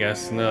movie, I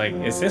guess, and they're like,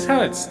 is this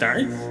how it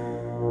starts?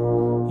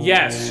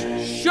 Yes,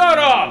 shut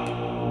up!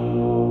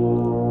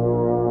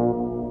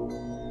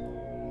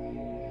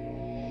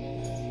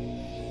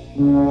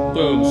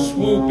 Boom,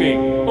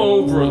 swooping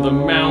over the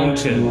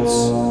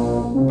mountains.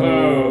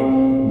 Boom.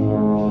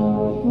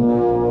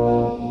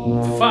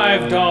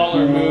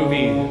 $5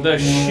 movie, The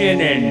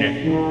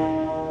Shining.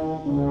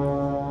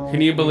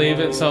 Can you believe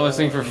it? Saw this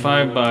thing for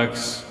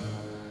 $5.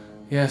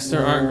 Yes,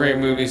 there aren't great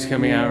movies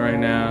coming out right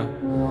now.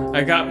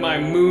 I got my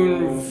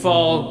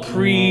Moonfall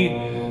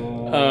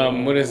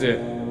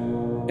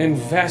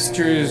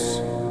investors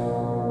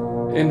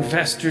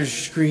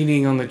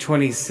screening on the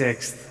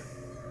 26th.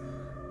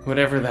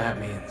 Whatever that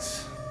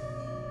means.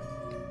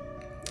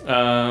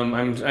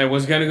 I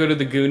was gonna go to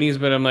the Goonies,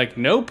 but I'm like,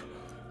 nope.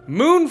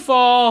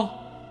 Moonfall!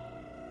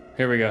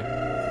 Here we go.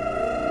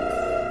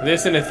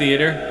 This in a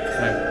theater.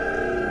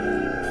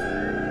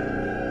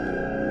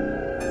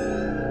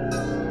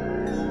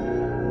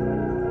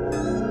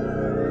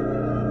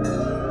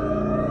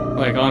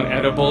 Like on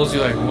edibles,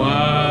 you're like, what?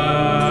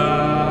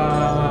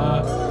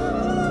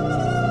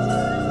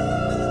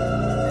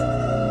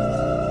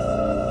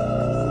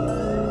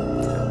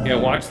 Yeah,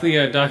 watch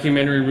the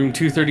documentary Room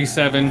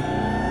 237,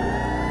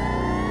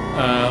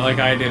 like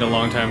I did a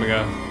long time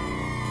ago.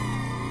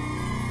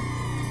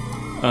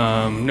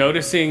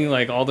 Noticing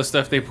like all the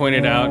stuff they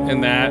pointed out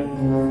in that,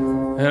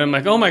 and I'm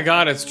like, oh my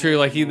god, it's true.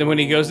 Like when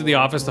he goes to the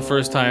office the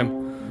first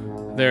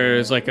time,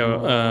 there's like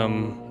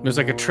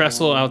a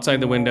trestle outside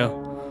the window.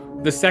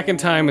 The second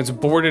time, it's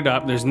boarded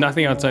up. There's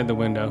nothing outside the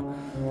window.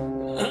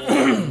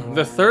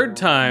 The third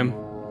time,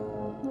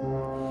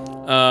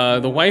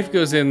 the wife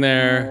goes in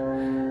there,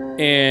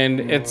 and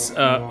it's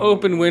an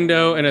open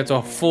window, and it's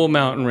a full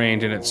mountain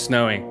range, and it's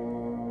snowing.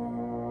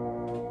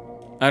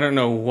 I don't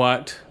know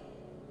what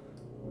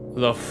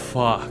the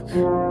fuck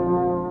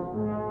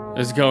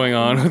is going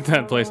on with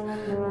that place.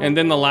 And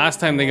then the last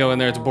time they go in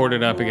there, it's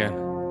boarded up again.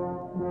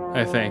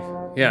 I think.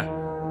 Yeah.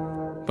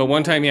 But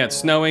one time, yeah, it's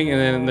snowing, and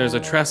then there's a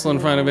trestle in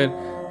front of it.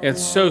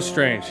 It's so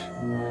strange.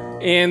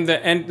 And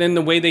then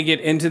the way they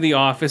get into the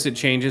office, it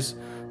changes.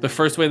 The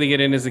first way they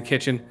get in is the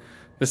kitchen.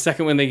 The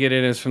second one they get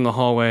in is from the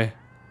hallway.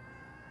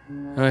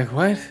 I'm like,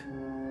 what?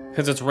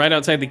 Because it's right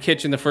outside the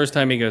kitchen the first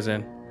time he goes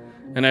in.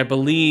 And I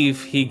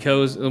believe he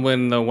goes,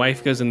 when the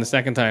wife goes in the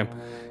second time,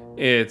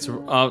 it's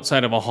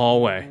outside of a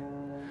hallway.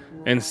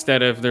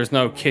 Instead of, there's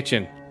no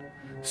kitchen.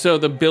 So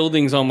the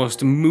building's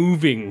almost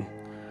moving.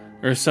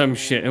 Or some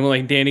shit. And when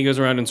like Danny goes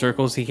around in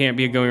circles, he can't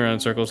be going around in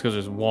circles because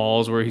there's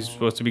walls where he's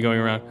supposed to be going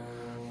around.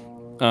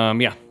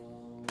 Yeah.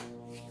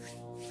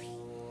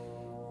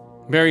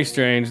 Very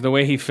strange, the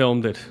way he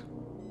filmed it.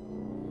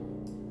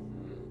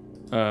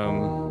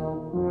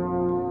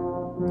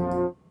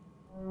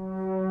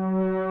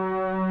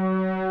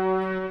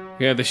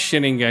 Yeah, The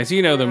Shining, guys.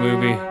 You know the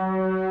movie.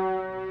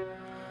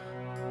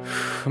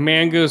 A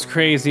man goes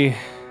crazy.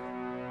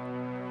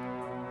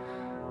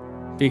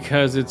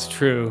 Because it's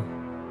true.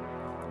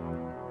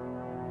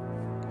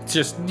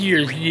 Just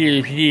weird.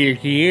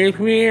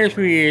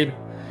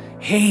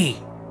 Hey,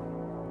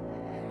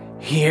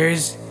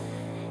 here's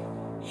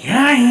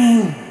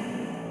Giles.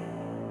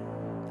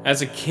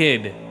 As a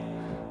kid,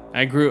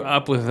 I grew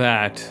up with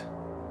that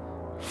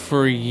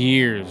for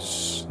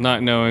years,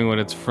 not knowing what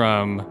it's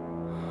from.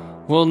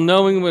 Well,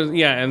 knowing what,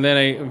 yeah, and then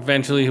I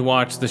eventually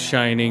watched The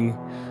Shining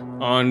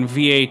on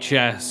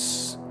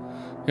VHS,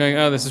 going,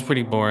 oh, this is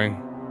pretty boring.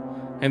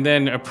 And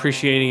then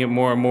appreciating it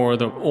more and more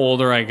the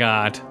older I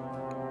got.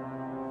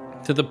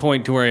 To the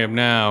point to where I am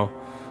now,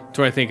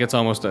 to where I think it's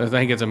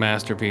a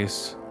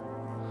masterpiece.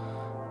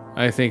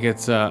 I think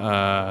it's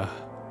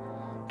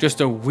just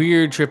a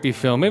weird, trippy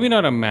film. Maybe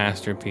not a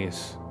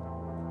masterpiece.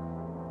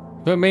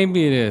 But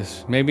maybe it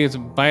is. Maybe it's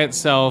by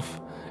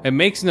itself. It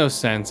makes no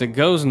sense. It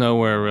goes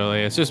nowhere,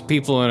 really. It's just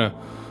people in a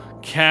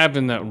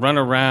cabin that run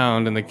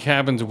around, and the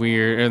cabin's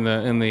weird,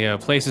 and the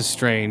place is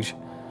strange.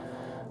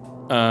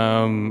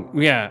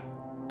 Yeah.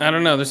 I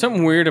don't know. There's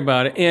something weird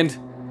about it. And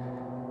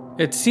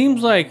it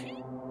seems like,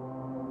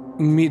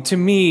 to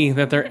me,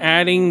 that they're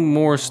adding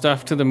more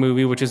stuff to the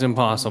movie, which is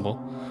impossible.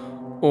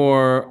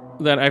 Or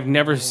that I've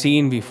never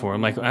seen before.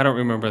 I'm like, I don't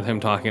remember him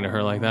talking to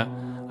her like that.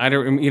 I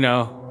don't,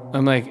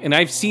 I'm like, and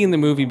I've seen the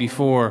movie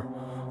before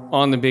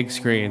on the big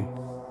screen.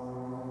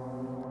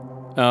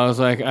 I was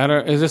like,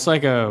 is this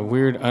like a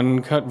weird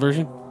uncut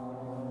version?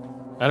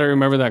 I don't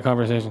remember that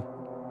conversation.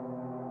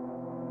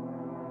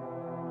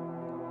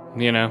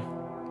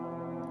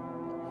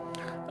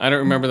 I don't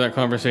remember that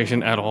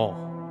conversation at all.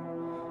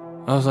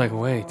 I was like,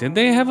 wait, did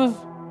they have a...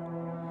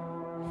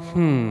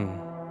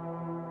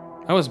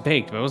 I was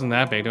baked, but it wasn't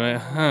that baked.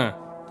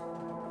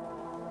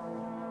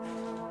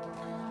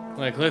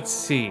 Like, let's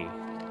see.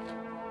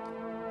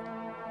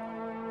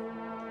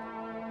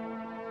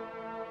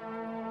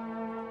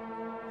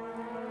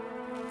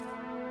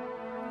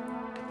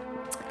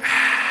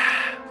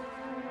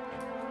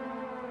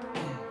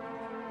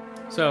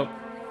 So,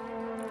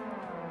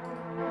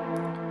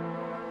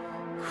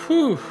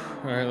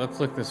 alright, let's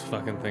look this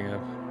fucking thing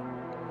up.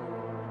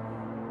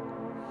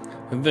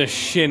 The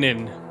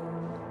Shinin.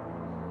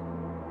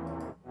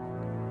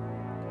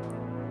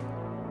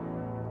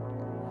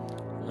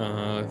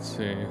 Let's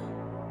see.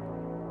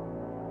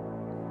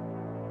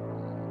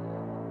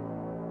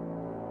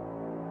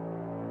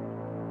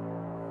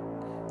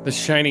 The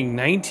Shining,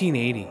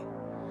 1980.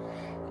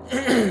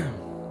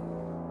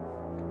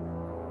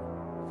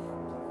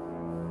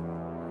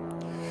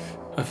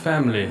 A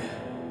family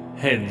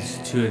heads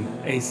to an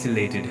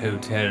isolated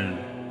hotel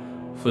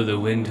for the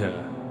winter,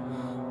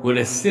 where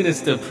a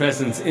sinister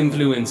presence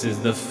influences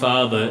the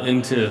father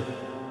into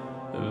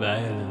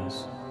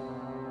violence,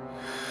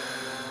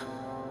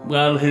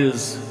 while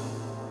his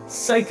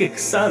psychic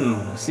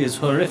son sees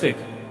horrific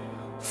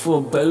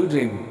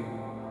foreboding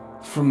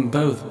from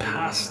both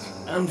past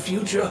and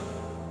future,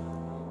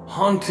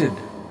 haunted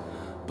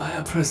by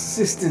a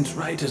persistent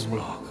writer's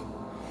block.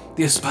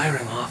 The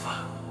aspiring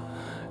author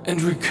and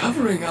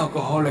recovering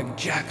alcoholic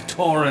Jack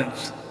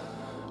Torrance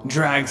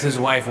drags his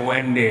wife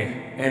Wendy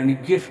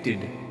and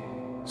gifted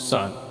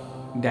son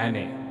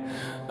Danny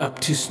up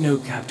to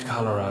snow-capped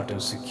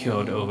Colorado's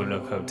secured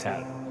Overlook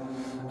Hotel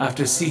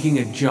after seeking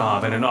a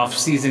job at an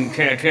off-season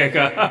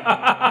caretaker.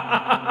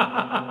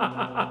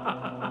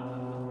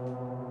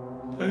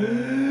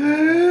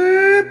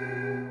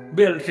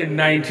 Built in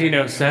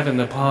 1907,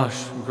 the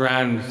posh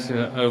Grand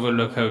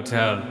Overlook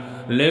Hotel,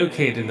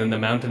 located in the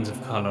mountains of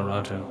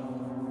Colorado,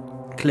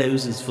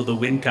 closes for the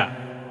winter.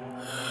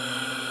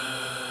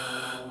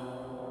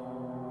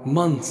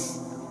 Months,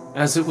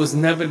 as it was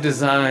never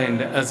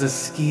designed as a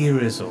ski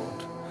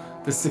resort,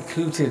 the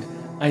secluded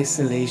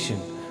isolation,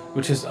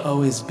 which has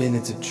always been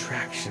its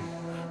attraction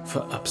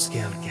for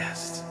upscale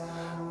guests,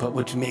 but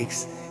which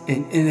makes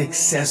it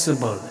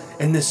inaccessible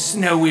in the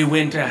snowy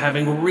winter,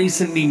 having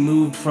recently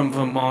moved from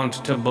Vermont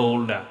to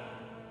Boulder.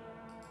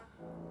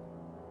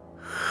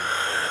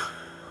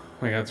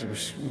 Oh my God, we're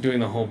doing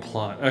the whole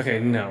plot. Okay,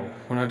 no,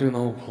 we're not doing the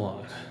whole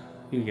plot.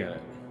 You get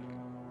it.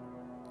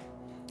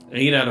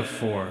 8 out of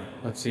 4.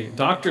 Let's see.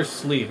 Dr.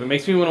 Sleep. It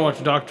makes me want to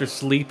watch Dr.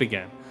 Sleep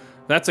again.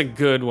 That's a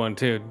good one,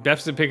 too.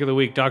 Deficit pick of the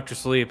week, Dr.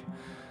 Sleep.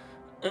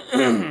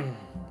 I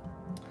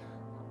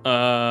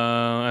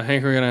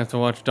think we're going to have to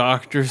watch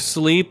Dr.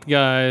 Sleep,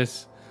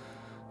 guys,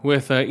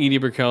 with Edie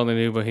Brickell and the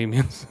New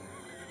Bohemians.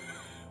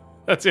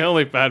 That's the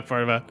only bad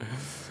part about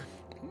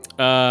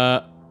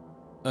it.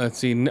 Let's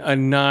see, a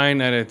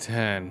 9 out of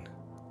 10.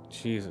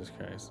 Jesus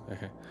Christ.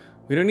 Okay.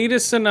 We don't need a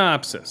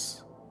synopsis.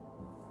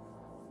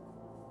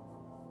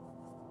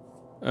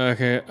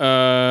 Okay,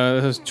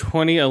 this was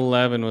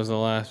 2011 was the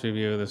last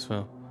review of this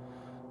film.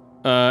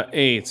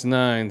 8s,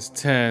 9s,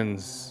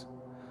 10s.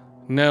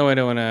 No, I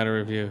don't want to add a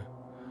review.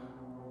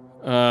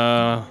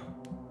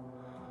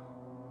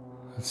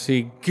 Let's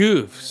see,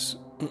 goofs.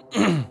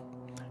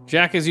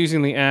 Jack is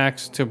using the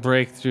axe to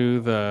break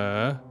through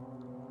the...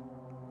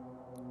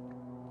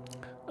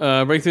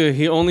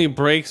 He only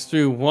breaks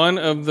through one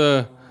of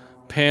the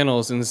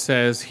panels and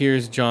says,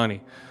 "Here's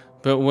Johnny."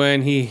 But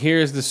when he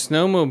hears the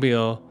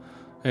snowmobile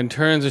and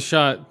turns a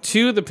shot,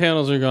 2 of the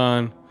panels are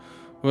gone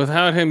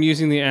without him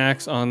using the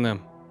axe on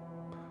them.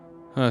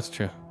 Oh, that's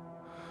true.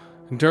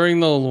 During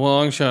the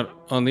long shot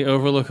on the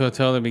Overlook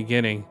Hotel at the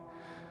beginning,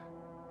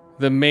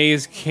 the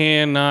maze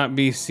cannot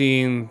be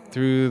seen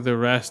through the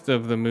rest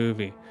of the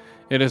movie.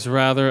 It is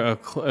rather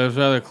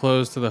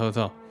close to the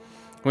hotel.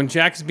 When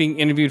Jack is being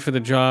interviewed for the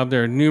job,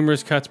 there are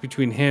numerous cuts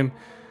between him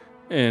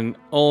and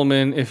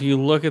Ullman. If you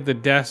look at the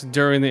desk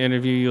during the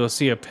interview, you'll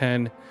see a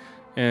pen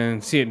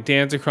and see it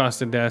dance across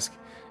the desk.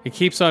 It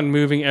keeps on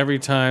moving every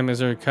time as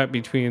there a cut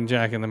between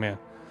Jack and the man.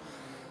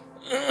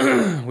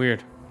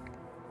 Weird.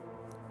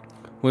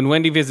 When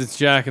Wendy visits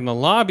Jack in the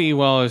lobby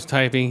while he's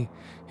typing,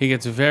 He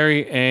gets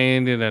very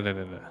angry.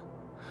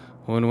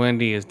 When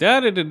Wendy is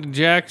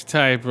Jack's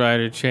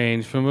typewriter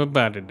changed from a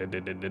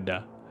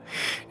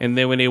and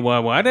then when he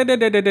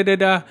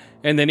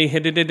and then he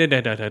hit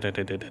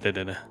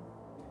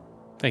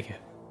Thank you.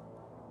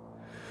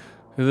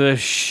 The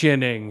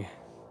shinning.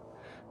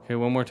 Okay,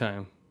 one more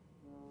time.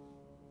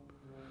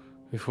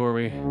 Before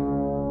we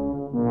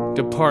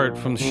depart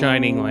from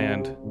Shining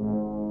Land.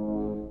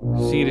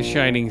 Sea to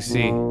Shining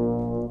Sea.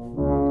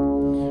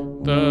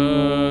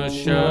 The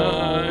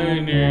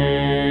Shining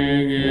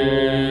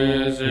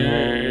is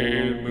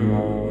a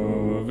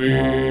movie.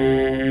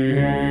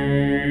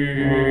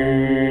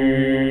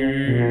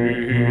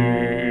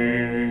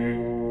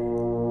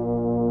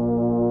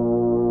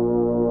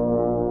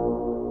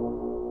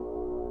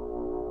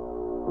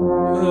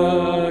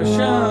 The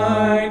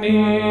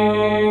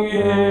Shining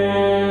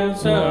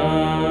is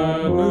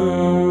a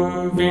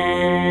movie.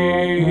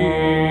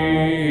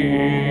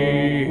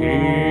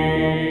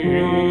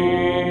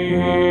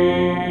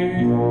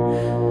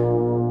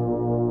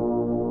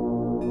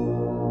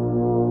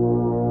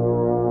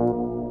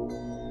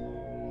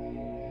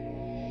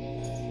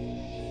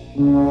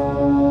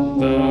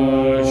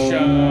 The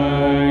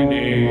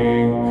Shining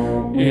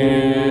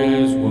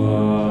is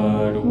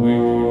what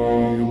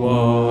we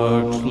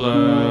watched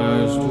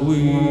last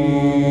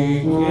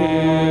week,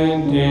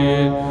 and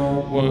it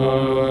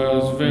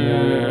was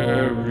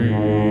very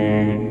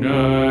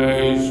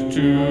nice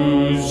to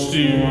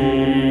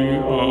see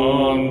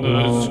on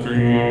the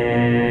screen.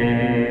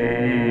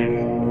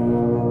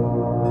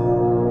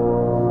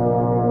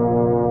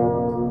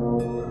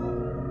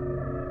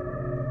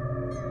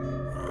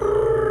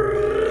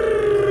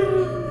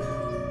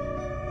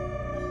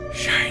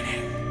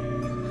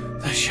 Shining.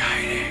 The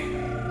Shining.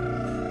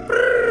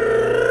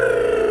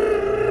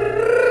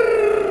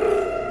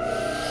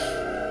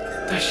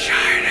 The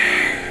Shining.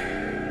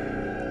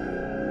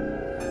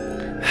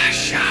 The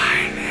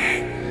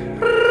Shining.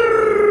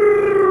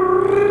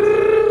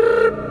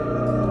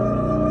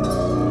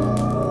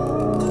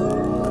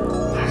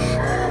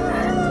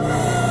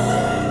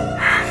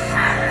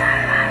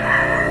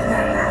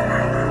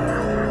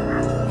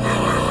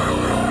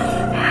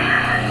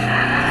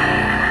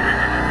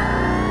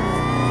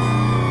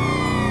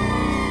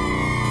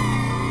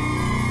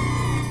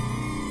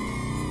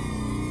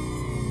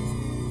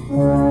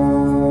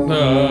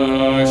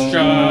 The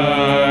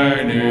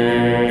Shining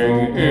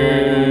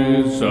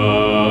is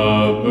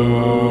a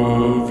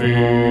movie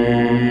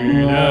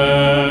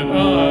that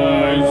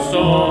I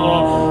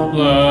saw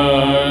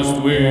last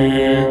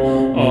week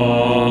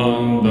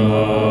on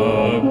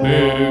the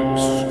big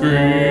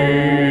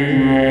screen.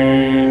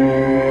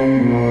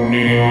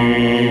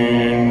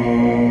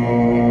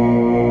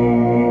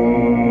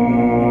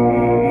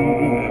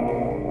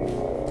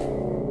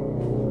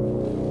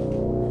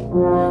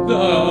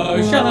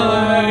 The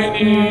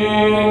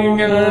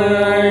Shining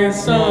I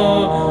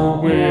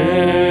saw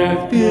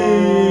with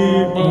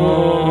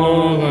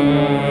people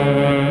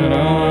that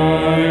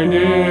I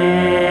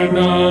did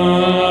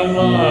not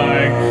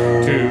like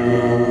to.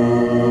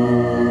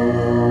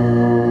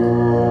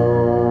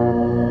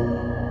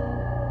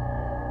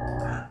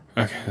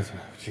 Okay, that's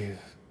enough. Jesus.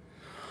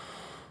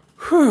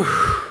 Whew.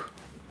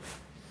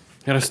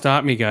 Gotta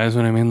stop me, guys,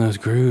 when I'm in those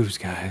grooves,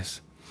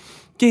 guys.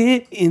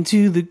 Get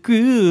into the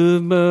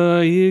groove,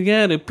 boy. You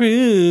gotta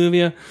prove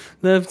your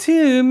love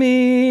to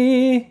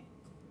me.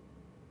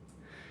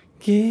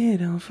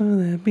 Get off of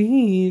that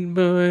beat,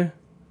 boy.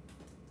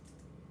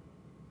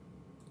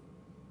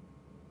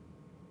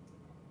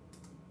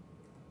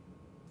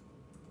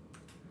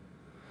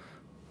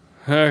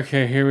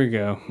 Okay, here we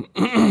go.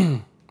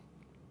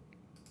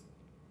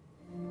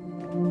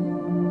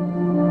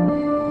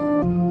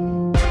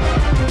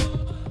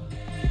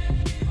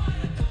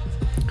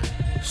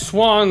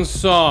 Swan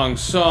song,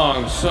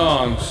 song,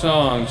 song,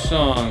 song, song,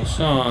 song,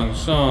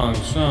 song, song,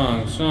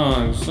 song,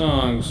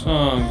 song,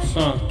 song,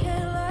 song.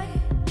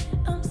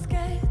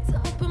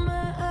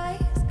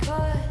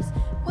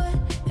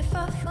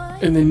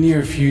 In the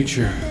near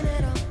future,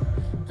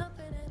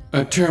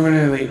 a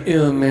terminally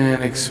ill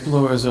man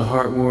explores a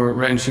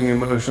heart-wrenching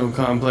emotional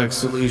complex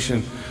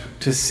solution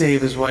to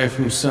save his wife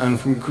and son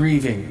from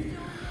grieving,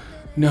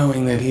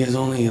 knowing that he has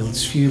only a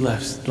few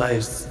months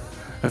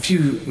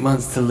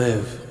to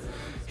live.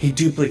 He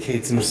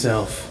duplicates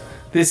himself.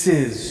 This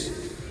is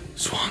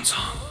Swan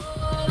Song.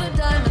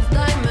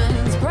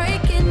 Diamonds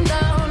breaking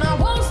down. I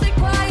won't stay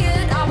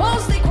quiet. I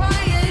won't stay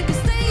quiet. 'Cause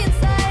stay in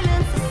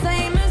silence, the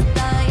same as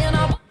dying.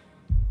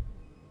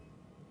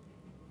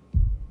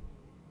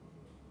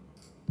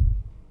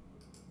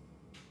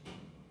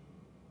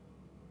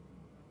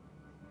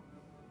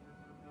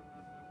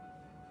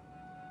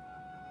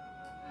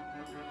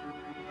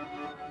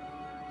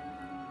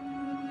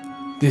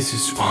 This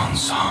is Swan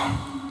Song.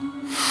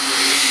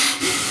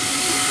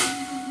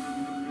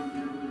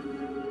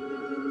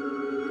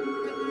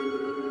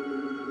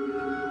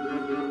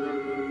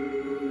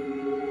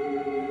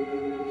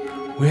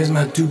 Where's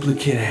my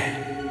duplicate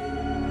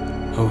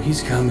at? Oh,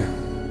 he's coming.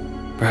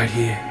 Right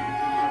here.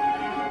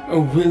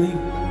 Oh, really?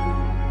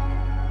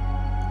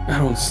 I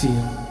don't don't see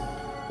him.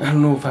 I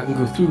don't know if I can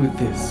go through with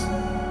this.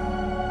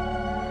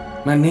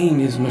 My name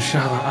is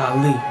Mashallah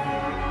Ali.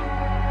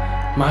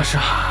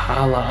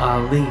 Mashallah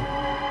Ali.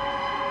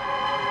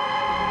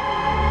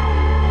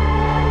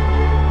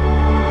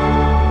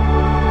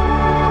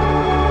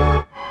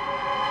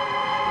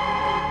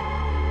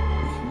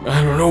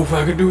 I don't know if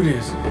I can do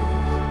this.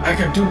 I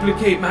can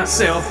duplicate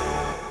myself.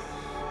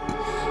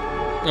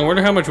 I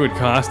wonder how much it would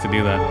cost to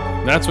do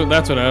that. That's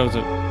what I was.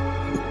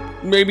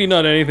 Maybe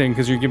not anything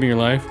because you're giving your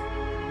life.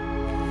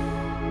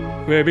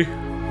 Maybe.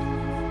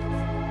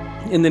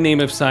 In the name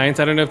of science.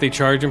 I don't know if they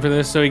charge him for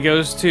this. So he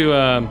goes to.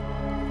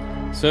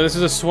 So this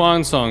is a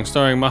swan song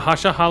starring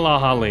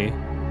Mahershala Ali.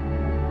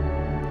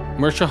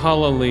 Mahershala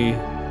Ali.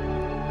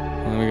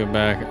 Let me go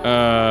back.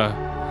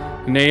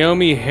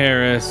 Naomi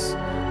Harris.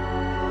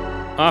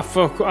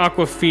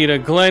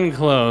 Aquafina, Glenn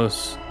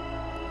Close,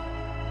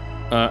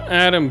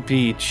 Adam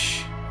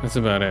Beach. That's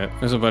about it.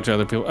 There's a bunch of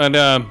other people. And,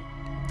 so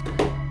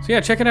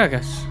yeah, check it out,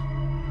 guys.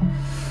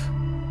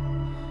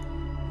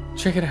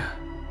 Check it out.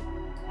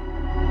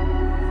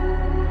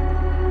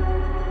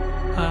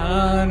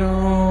 I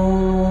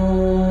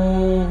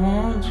don't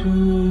want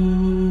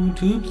to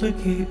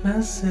duplicate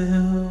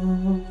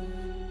myself.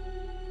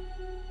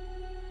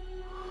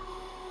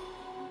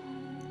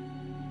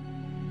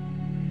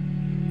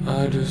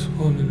 I just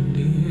wanna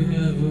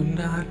live and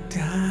not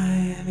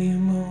die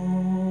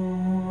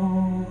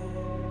anymore.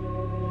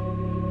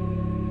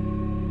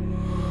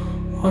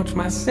 Watch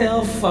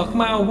myself fuck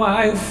my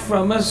wife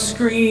from a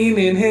screen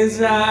in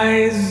his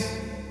eyes.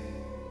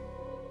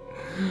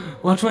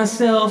 Watch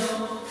myself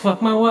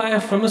fuck my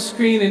wife from a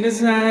screen in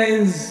his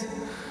eyes.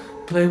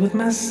 Play with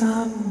my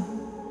son.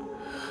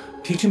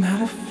 Teach him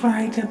how to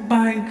ride a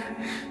bike.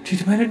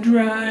 Teach him how to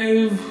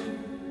drive.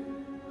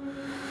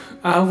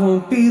 I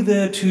won't be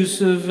there to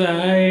survive.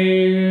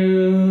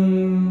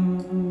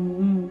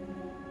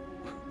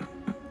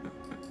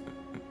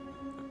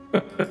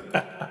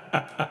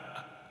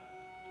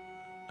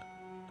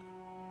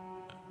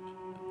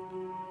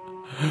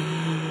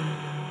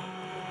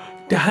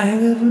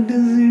 Dying of a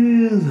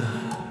disease.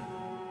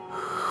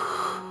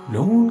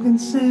 No one can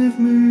save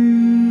me.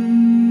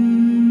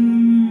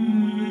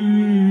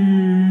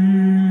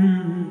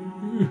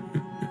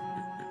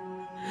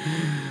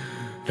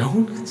 No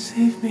one can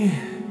save me.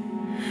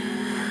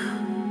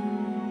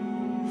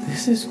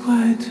 This is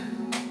quite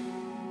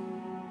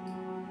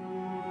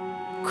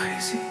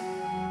crazy.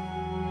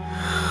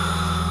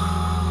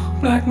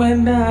 Black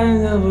man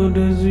dying of a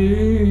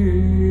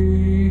disease.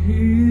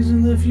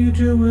 In the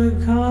future where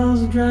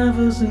cars drive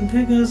us and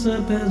pick us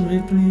up as we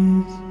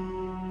please.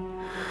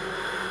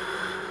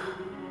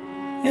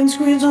 And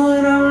screens all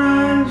in our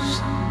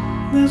eyes.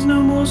 There's no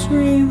more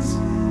screens.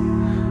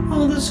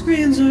 All the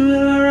screens are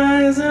in our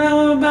eyes and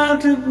I'm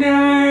about to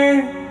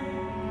die.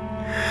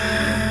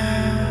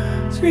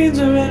 Screens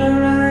are in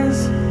our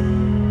eyes.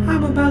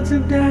 I'm about to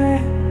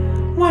die.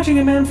 Watching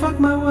a man fuck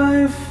my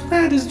wife.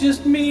 That is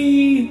just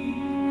me.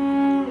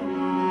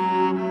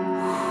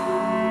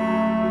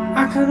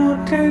 I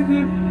cannot take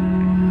it.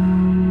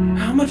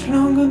 How much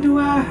longer do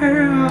I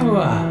have?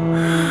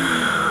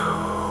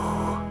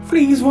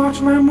 Please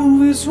watch my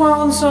movie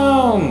Swan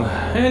Song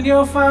and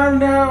you'll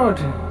find out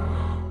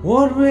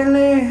what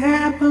really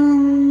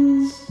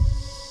happens.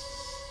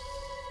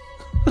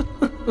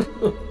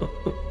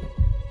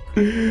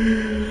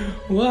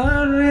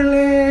 What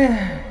really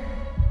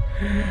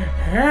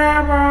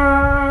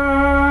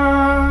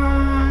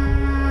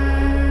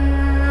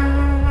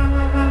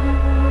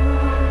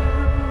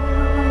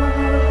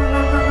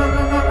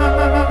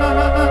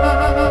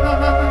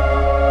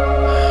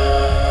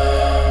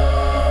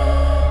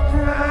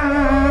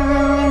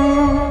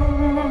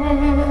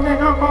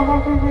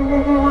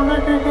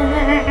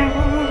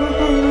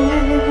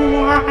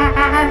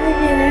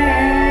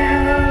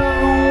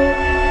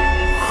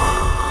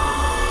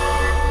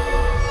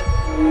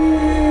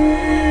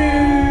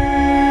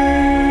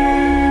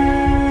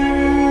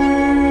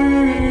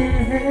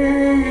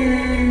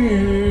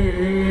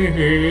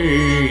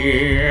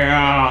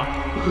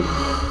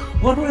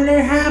What really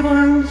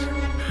happens?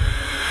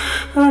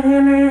 What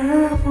really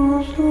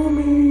happens to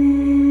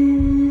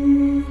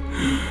me?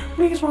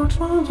 Please watch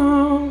Swan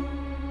Song.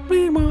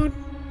 Please watch.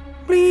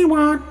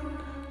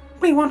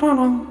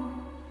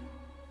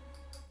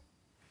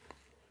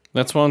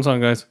 That's Swan Song,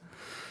 guys.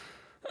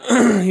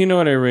 You know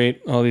what I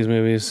rate all these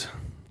movies.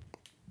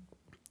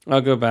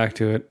 I'll go back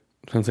to it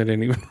since I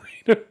didn't even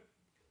rate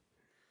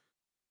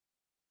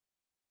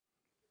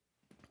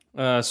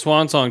it.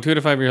 Swan Song, 2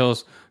 to 5 Year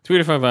Hills, 3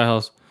 to 5 Eye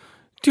Holes,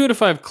 2 to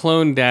 5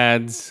 Clone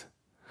Dads,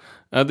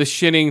 The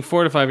Shitting,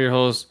 4 to 5 Year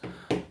Holes,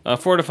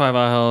 4 to 5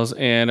 Eye Holes,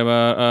 and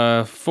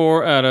about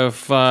 4 out of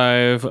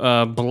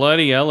 5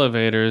 Bloody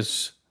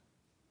Elevators.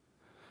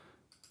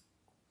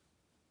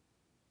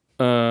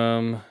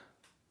 All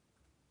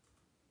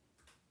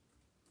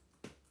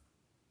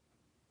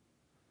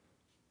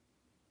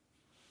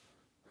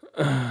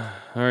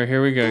right,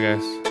 here we go,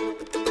 guys.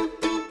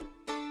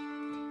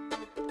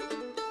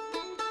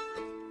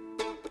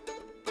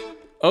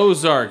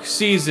 Ozark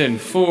Season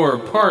 4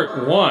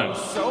 Part 1.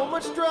 So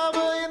much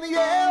drama in the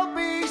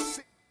LBC.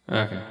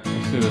 Okay,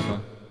 let's do this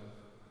one.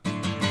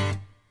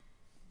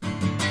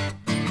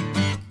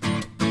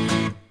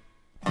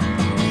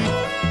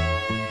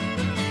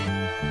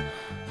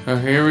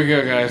 Okay, here we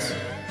go, guys.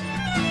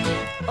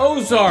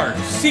 Ozark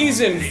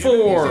Season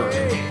 4.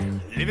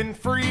 Living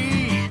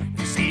free,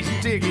 season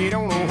ticket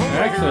on a horse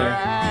Actually.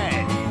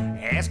 ride.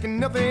 Asking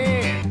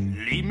nothing,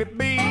 leave me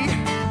be.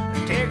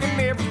 Taking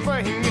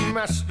everything in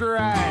my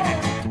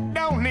stride.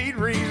 Don't need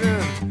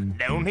reasons,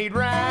 don't need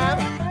rhyme.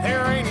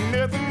 There ain't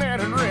nothing that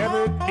I'd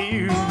rather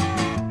do.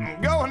 I'm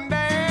going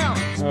down,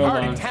 it's Hold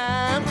party on.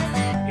 time.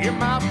 If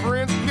my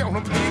friends are gonna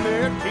be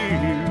there too.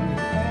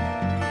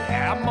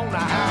 I'm on the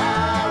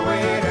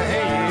highway to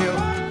hell.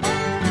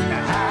 The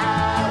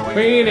highway,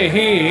 Way to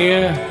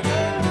here.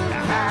 the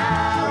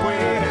highway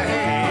to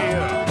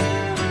hell.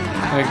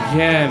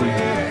 Again.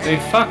 They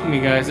fuck me,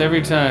 guys,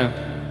 every time.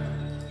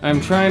 I'm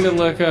trying to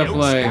look up, No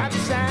like. stop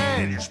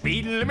signs,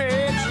 speed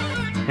limits.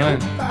 What?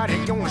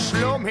 Nobody gonna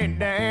slow me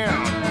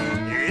down.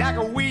 Like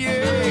a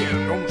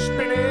wheel, gonna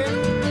spin it.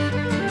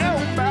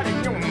 Nobody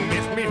gonna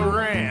mess me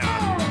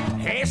around.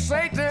 Hey,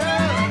 Satan,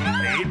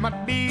 paid my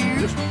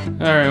dues.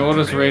 Alright, we'll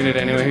just rate it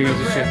anyway. Who gives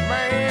a shit?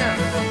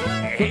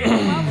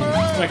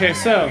 Okay,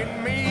 so.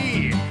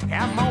 Me,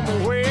 I'm on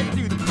my way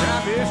to the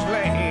promised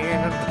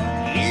land.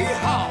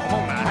 Yeehaw, I'm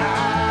on the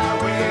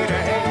highway to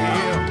hell.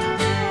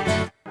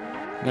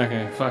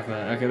 Okay, fuck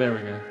that. Okay, there we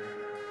go.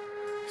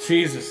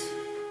 Jesus.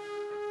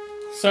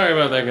 Sorry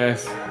about that,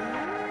 guys.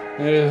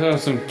 That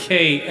was some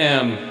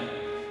KM.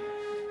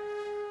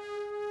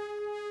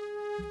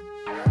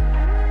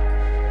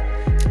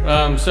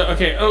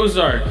 Okay,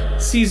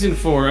 Ozark, Season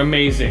 4,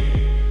 amazing.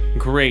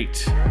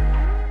 Great.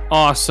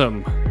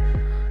 Awesome.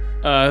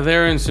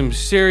 They're in some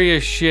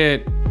serious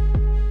shit,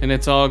 and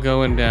it's all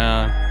going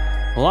down.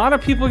 A lot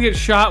of people get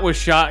shot with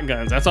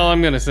shotguns. That's all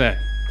I'm gonna say.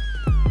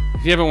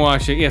 If you haven't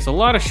watched it, yes, a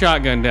lot of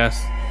shotgun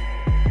deaths.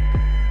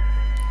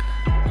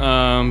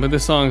 But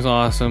this song's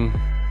awesome.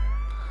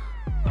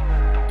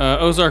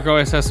 Ozark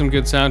always has some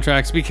good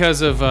soundtracks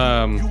because of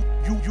You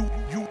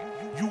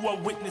are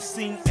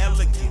witnessing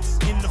elegance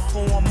in the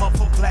form of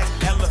a black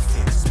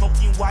elephant,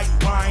 smoking white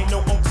wine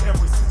on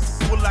terraces.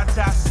 Will I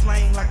die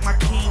slain like my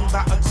king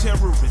by a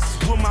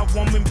terrorist? Will my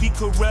woman be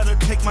Coretta,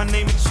 take my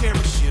name and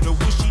cherish it, or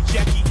will she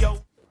Jackie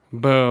Yo?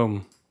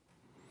 boom.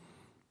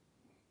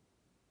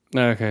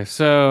 Okay,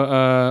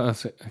 so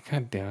let's see.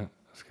 God damn it.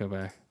 Let's go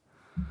back.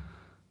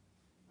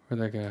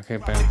 Where'd that go? Okay,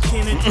 back.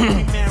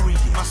 Kennedy married.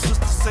 My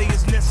sister say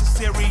it's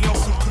necessary on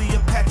some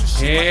Cleopatra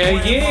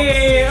shit.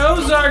 Yeah,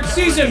 Ozark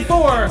Season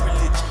 4.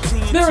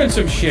 They're in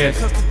some shit.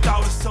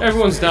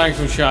 Everyone's dying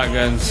from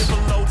shotguns.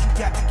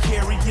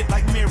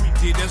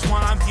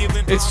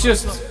 It's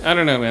just, I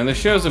don't know, man. The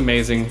show's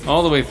amazing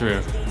all the way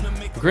through.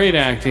 Great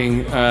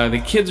acting.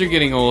 The kids are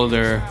getting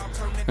older,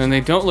 and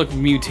they don't look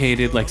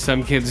mutated like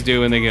some kids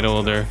do when they get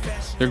older.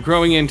 They're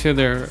growing into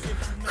their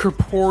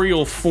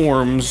corporeal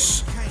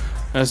forms,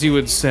 as you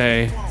would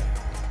say.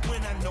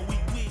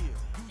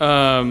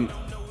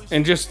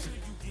 And just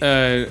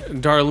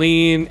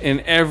Darlene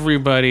and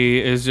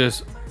everybody is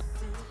just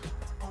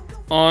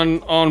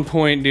on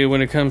point, dude,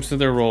 when it comes to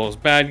their roles.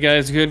 Bad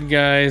guys, good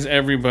guys,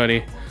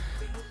 everybody.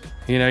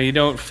 You know, you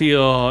don't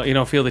feel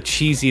the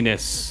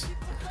cheesiness,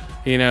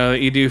 you know,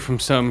 that you do from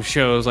some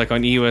shows like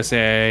on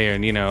USA,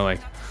 and you know, like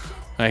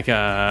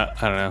I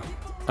don't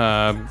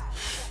know,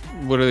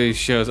 what are these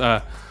shows?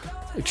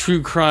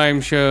 True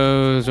crime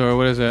shows, or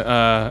what is it?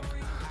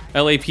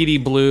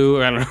 LAPD Blue,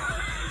 or I don't know.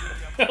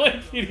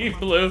 LAPD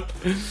Blue.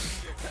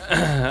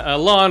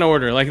 Law and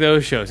Order, like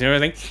those shows. You know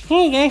what I think?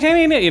 Hey guys, I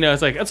need it. You know,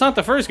 it's like, it's not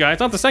the first guy, it's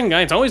not the second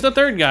guy, it's always the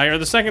third guy, or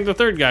the second to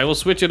third guy. We'll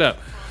switch it up.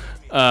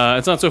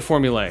 It's not so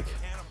formulaic.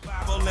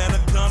 And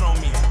a gun on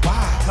me.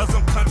 Why? Cause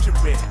I'm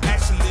country.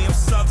 Actually, I'm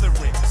southern.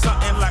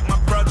 Something like my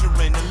brother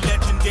and the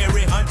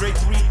legendary Andre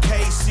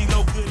 3K. See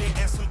no good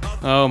and some other.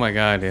 Oh my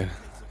god, dude.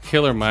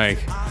 Killer Mike.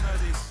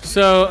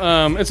 So,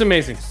 it's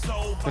amazing.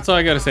 That's all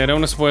I gotta say. I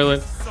don't want to spoil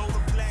it.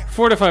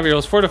 4 to 5 year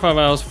olds, 4 to 5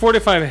 hours,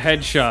 45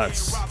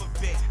 headshots.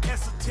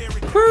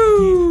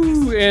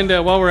 Woo! And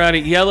while we're at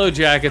it, Yellow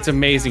Jacket's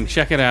amazing.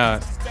 Check it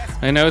out.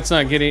 I know it's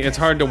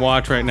hard to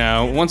watch right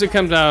now. Once it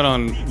comes out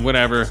on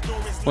whatever,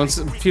 once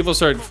people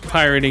start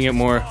pirating it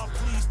more,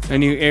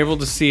 and you're able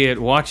to see it,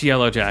 watch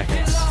Yellow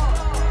Jackets.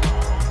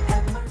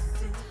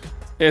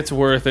 It's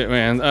worth it,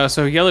 man.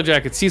 So Yellow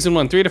Jackets, Season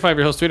 1, 3 to 5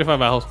 year olds, 3 to 5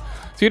 owls,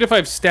 3 to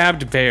 5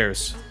 stabbed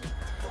bears.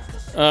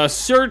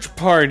 Search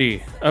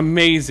Party,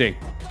 amazing.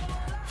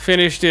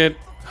 Finished it,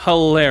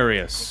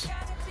 hilarious.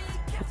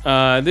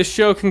 This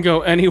show can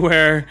go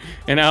anywhere,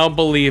 and I'll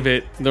believe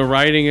it. The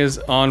writing is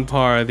on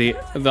par.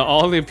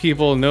 All the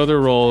people know their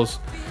roles.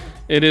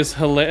 It is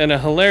a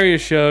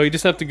hilarious show. You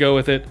just have to go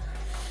with it.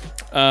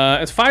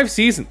 It's 5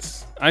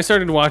 seasons. I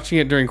started watching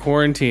it during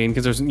quarantine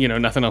because there's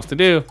nothing else to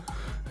do.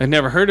 I'd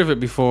never heard of it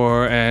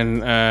before,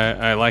 and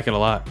I like it a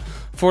lot.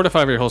 4 to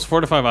 5 year olds, 4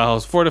 to 5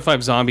 owls, 4 to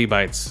 5 zombie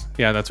bites.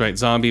 Yeah, that's right,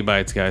 zombie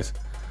bites, guys.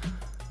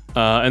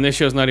 And this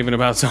show's not even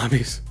about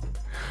zombies.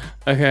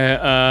 Okay,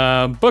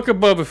 Book of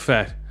Boba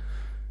Fett.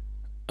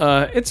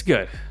 It's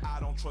good. I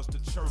don't trust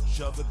the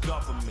church or the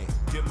government.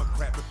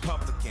 Democrat,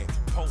 Republican,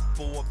 Pope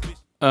for a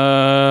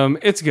bitch.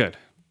 It's good,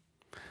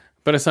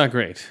 but it's not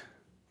great.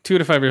 2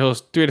 to 5 ear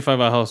holes, 3 to 5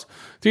 eye holes,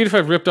 3 to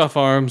 5 ripped off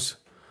arms.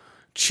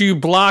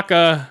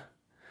 Chewbacca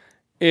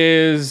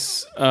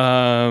is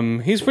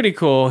he's pretty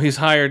cool. He's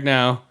hired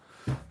now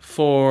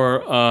for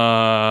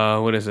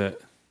what is it?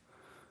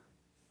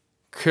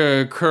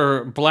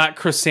 Black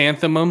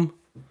Chrysanthemum.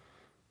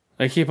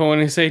 I keep on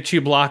wanting to say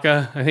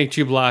Chewbacca. I think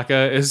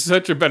Chewbacca is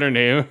such a better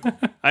name.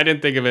 I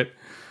didn't think of it.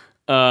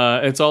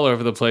 It's all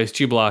over the place.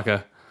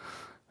 Chewbacca.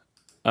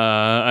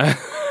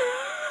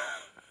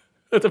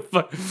 What the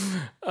fuck?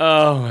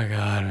 Oh my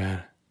god,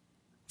 man.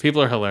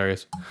 People are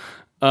hilarious.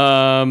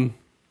 So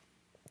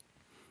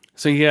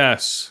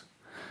yes.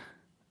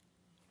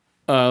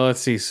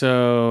 Let's see.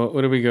 So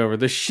what did we go over?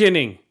 The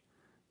Shinning.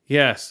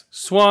 Yes.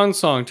 Swan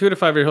Song. 2 to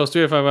 5 ear holes,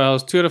 3 to 5 eye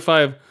holes, 2 to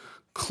 5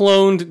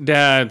 cloned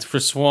dads for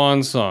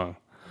Swan Song.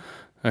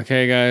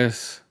 Okay,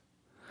 guys.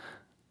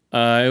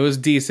 It was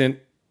decent.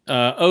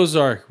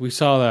 Ozark. We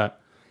saw that.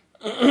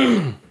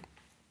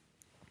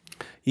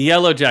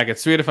 Yellow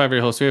Jackets, 3 to 5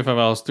 ear holes, 3 to 5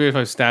 owls, 3 to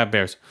 5 stab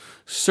bears.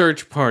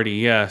 Search Party,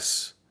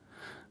 yes.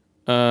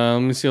 Let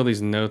me see all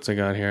these notes I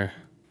got here.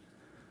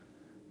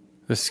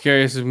 The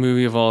scariest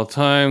movie of all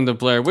time, The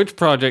Blair Witch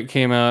Project,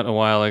 came out a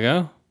while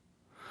ago.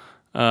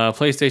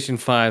 PlayStation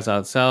 5's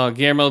outside.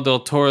 Guillermo del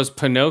Toro's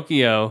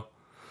Pinocchio.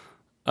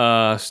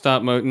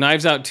 Stop mode.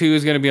 Knives Out 2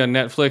 is going to be on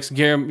Netflix.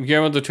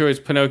 Guillermo del Toro's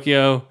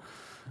Pinocchio.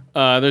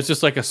 There's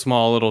just like a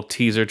small little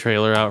teaser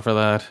trailer out for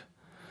that.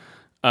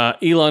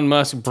 Elon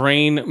Musk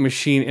brain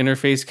machine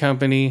interface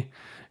company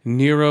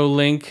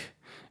Neuralink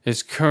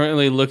is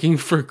currently looking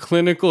for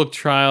clinical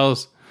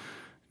trials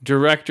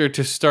director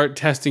to start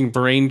testing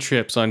brain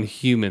chips on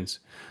humans.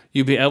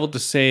 You'll be able to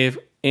save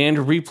and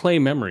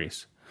replay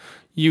memories.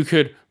 You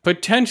could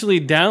potentially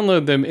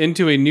download them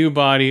into a new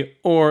body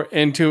or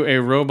into a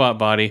robot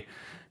body.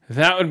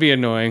 That would be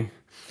annoying.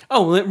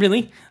 Oh,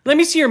 really? Let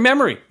me see your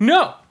memory.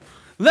 No.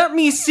 Let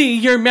me see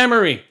your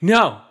memory.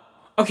 No.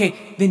 Okay,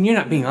 then you're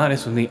not being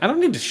honest with me. I don't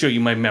need to show you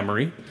my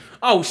memory.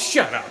 Oh,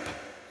 shut up.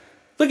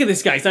 Look at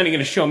this guy. He's not even going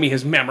to show me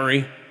his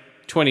memory.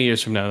 20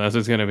 years from now, that's what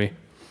it's going to be.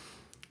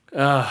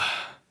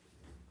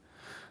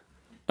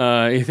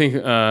 You think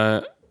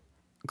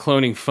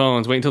cloning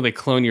phones, wait until they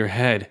clone your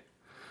head.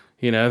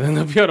 You know, then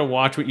they'll be able to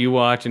watch what you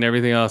watch and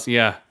everything else.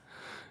 Yeah.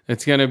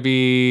 It's going to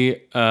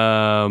be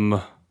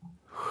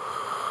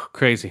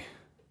crazy.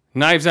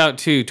 Knives Out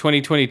 2,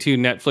 2022,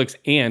 Netflix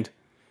and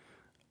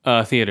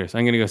theaters.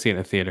 I'm going to go see it in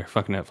a theater.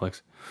 Fuck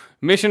Netflix.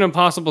 Mission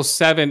Impossible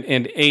 7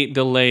 and 8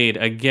 delayed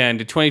again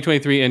to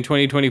 2023 and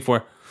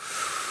 2024.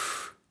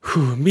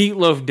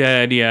 Meatloaf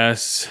dead,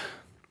 yes.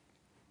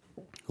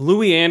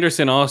 Louis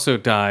Anderson also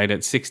died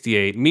at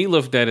 68.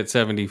 Meatloaf dead at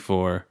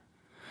 74.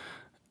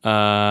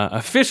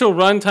 Official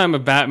runtime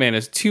of Batman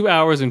is 2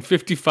 hours and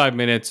 55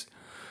 minutes.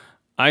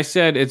 I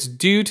said it's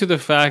due to the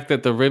fact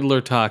that the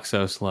Riddler talks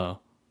so slow.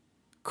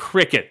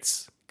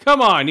 Crickets.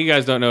 Come on, you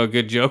guys don't know a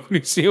good joke when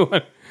you see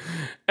one.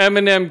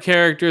 Eminem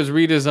characters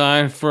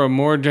redesigned for a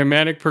more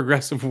dramatic,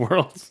 progressive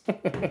world.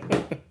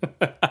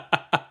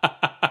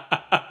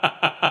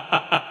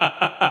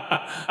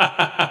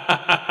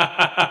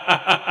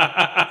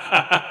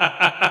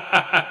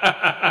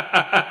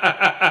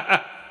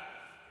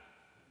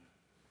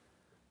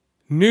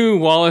 New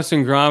Wallace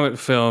and Gromit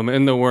film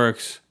in the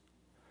works.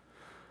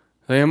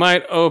 They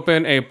might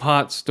open a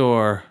pot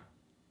store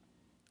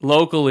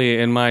locally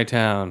in my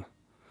town.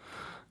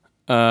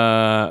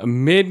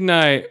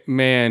 Midnight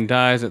Man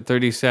dies at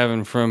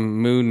 37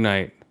 from Moon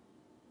Knight.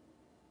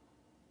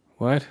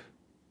 What?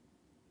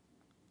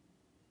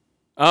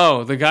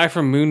 Oh, the guy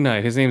from Moon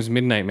Knight. His name's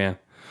Midnight Man.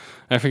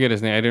 I forget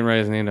his name. I didn't write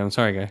his name down.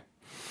 Sorry, guy.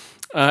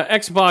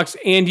 Xbox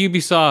and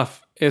Ubisoft.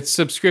 It's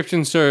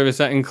subscription service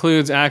that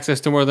includes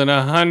access to more than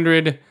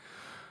 100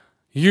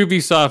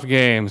 Ubisoft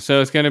games. So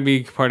it's going to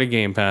be part of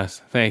Game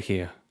Pass. Thank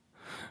you.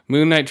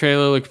 Moon Knight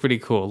trailer looked pretty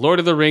cool. Lord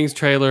of the Rings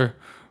trailer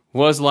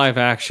was live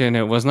action.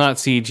 It was not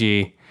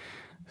CG.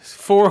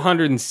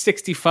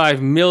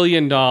 $465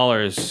 million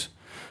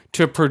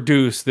to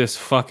produce this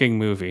fucking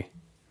movie.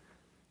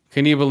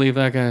 Can you believe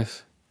that,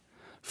 guys?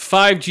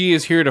 5G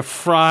is here to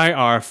fry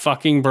our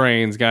fucking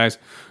brains, guys.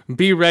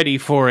 Be ready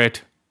for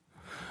it.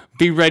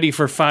 Be ready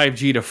for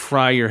 5G to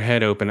fry your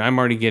head open. I'm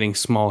already getting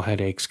small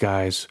headaches,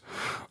 guys.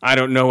 I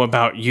don't know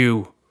about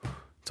you.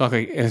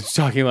 It's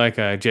talking like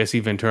Jesse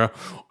Ventura.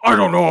 I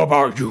don't know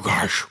about you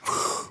guys,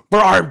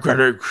 but I'm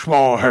getting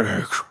small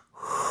headaches.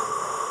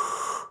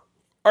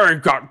 I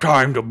ain't got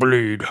time to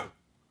bleed.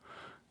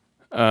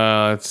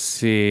 Let's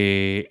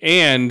see.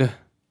 And,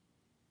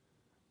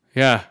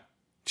 yeah,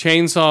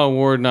 Chainsaw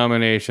Award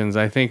nominations.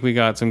 I think we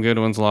got some good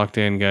ones locked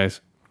in, guys.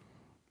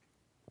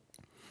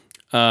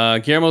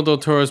 Guillermo del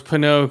Toro's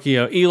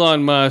Pinocchio,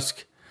 Elon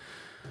Musk.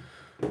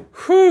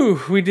 Whew,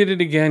 we did it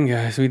again,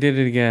 guys. We did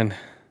it again.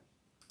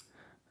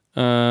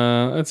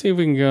 Let's see if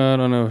we can go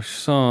out on a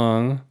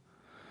song.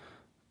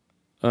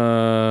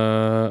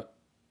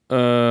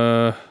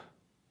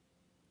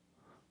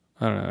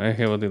 I don't know.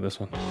 Okay, we'll do this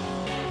one.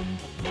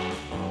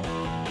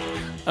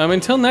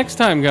 Until next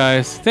time,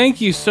 guys.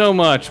 Thank you so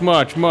much.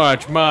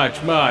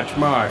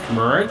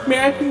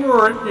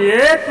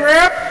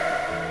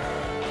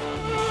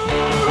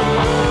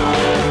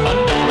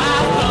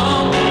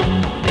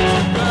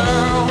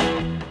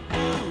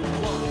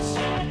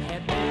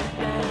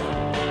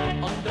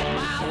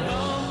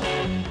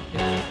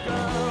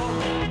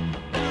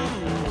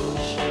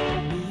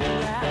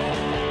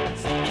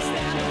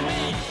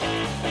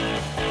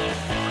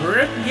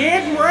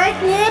 Get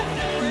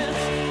right,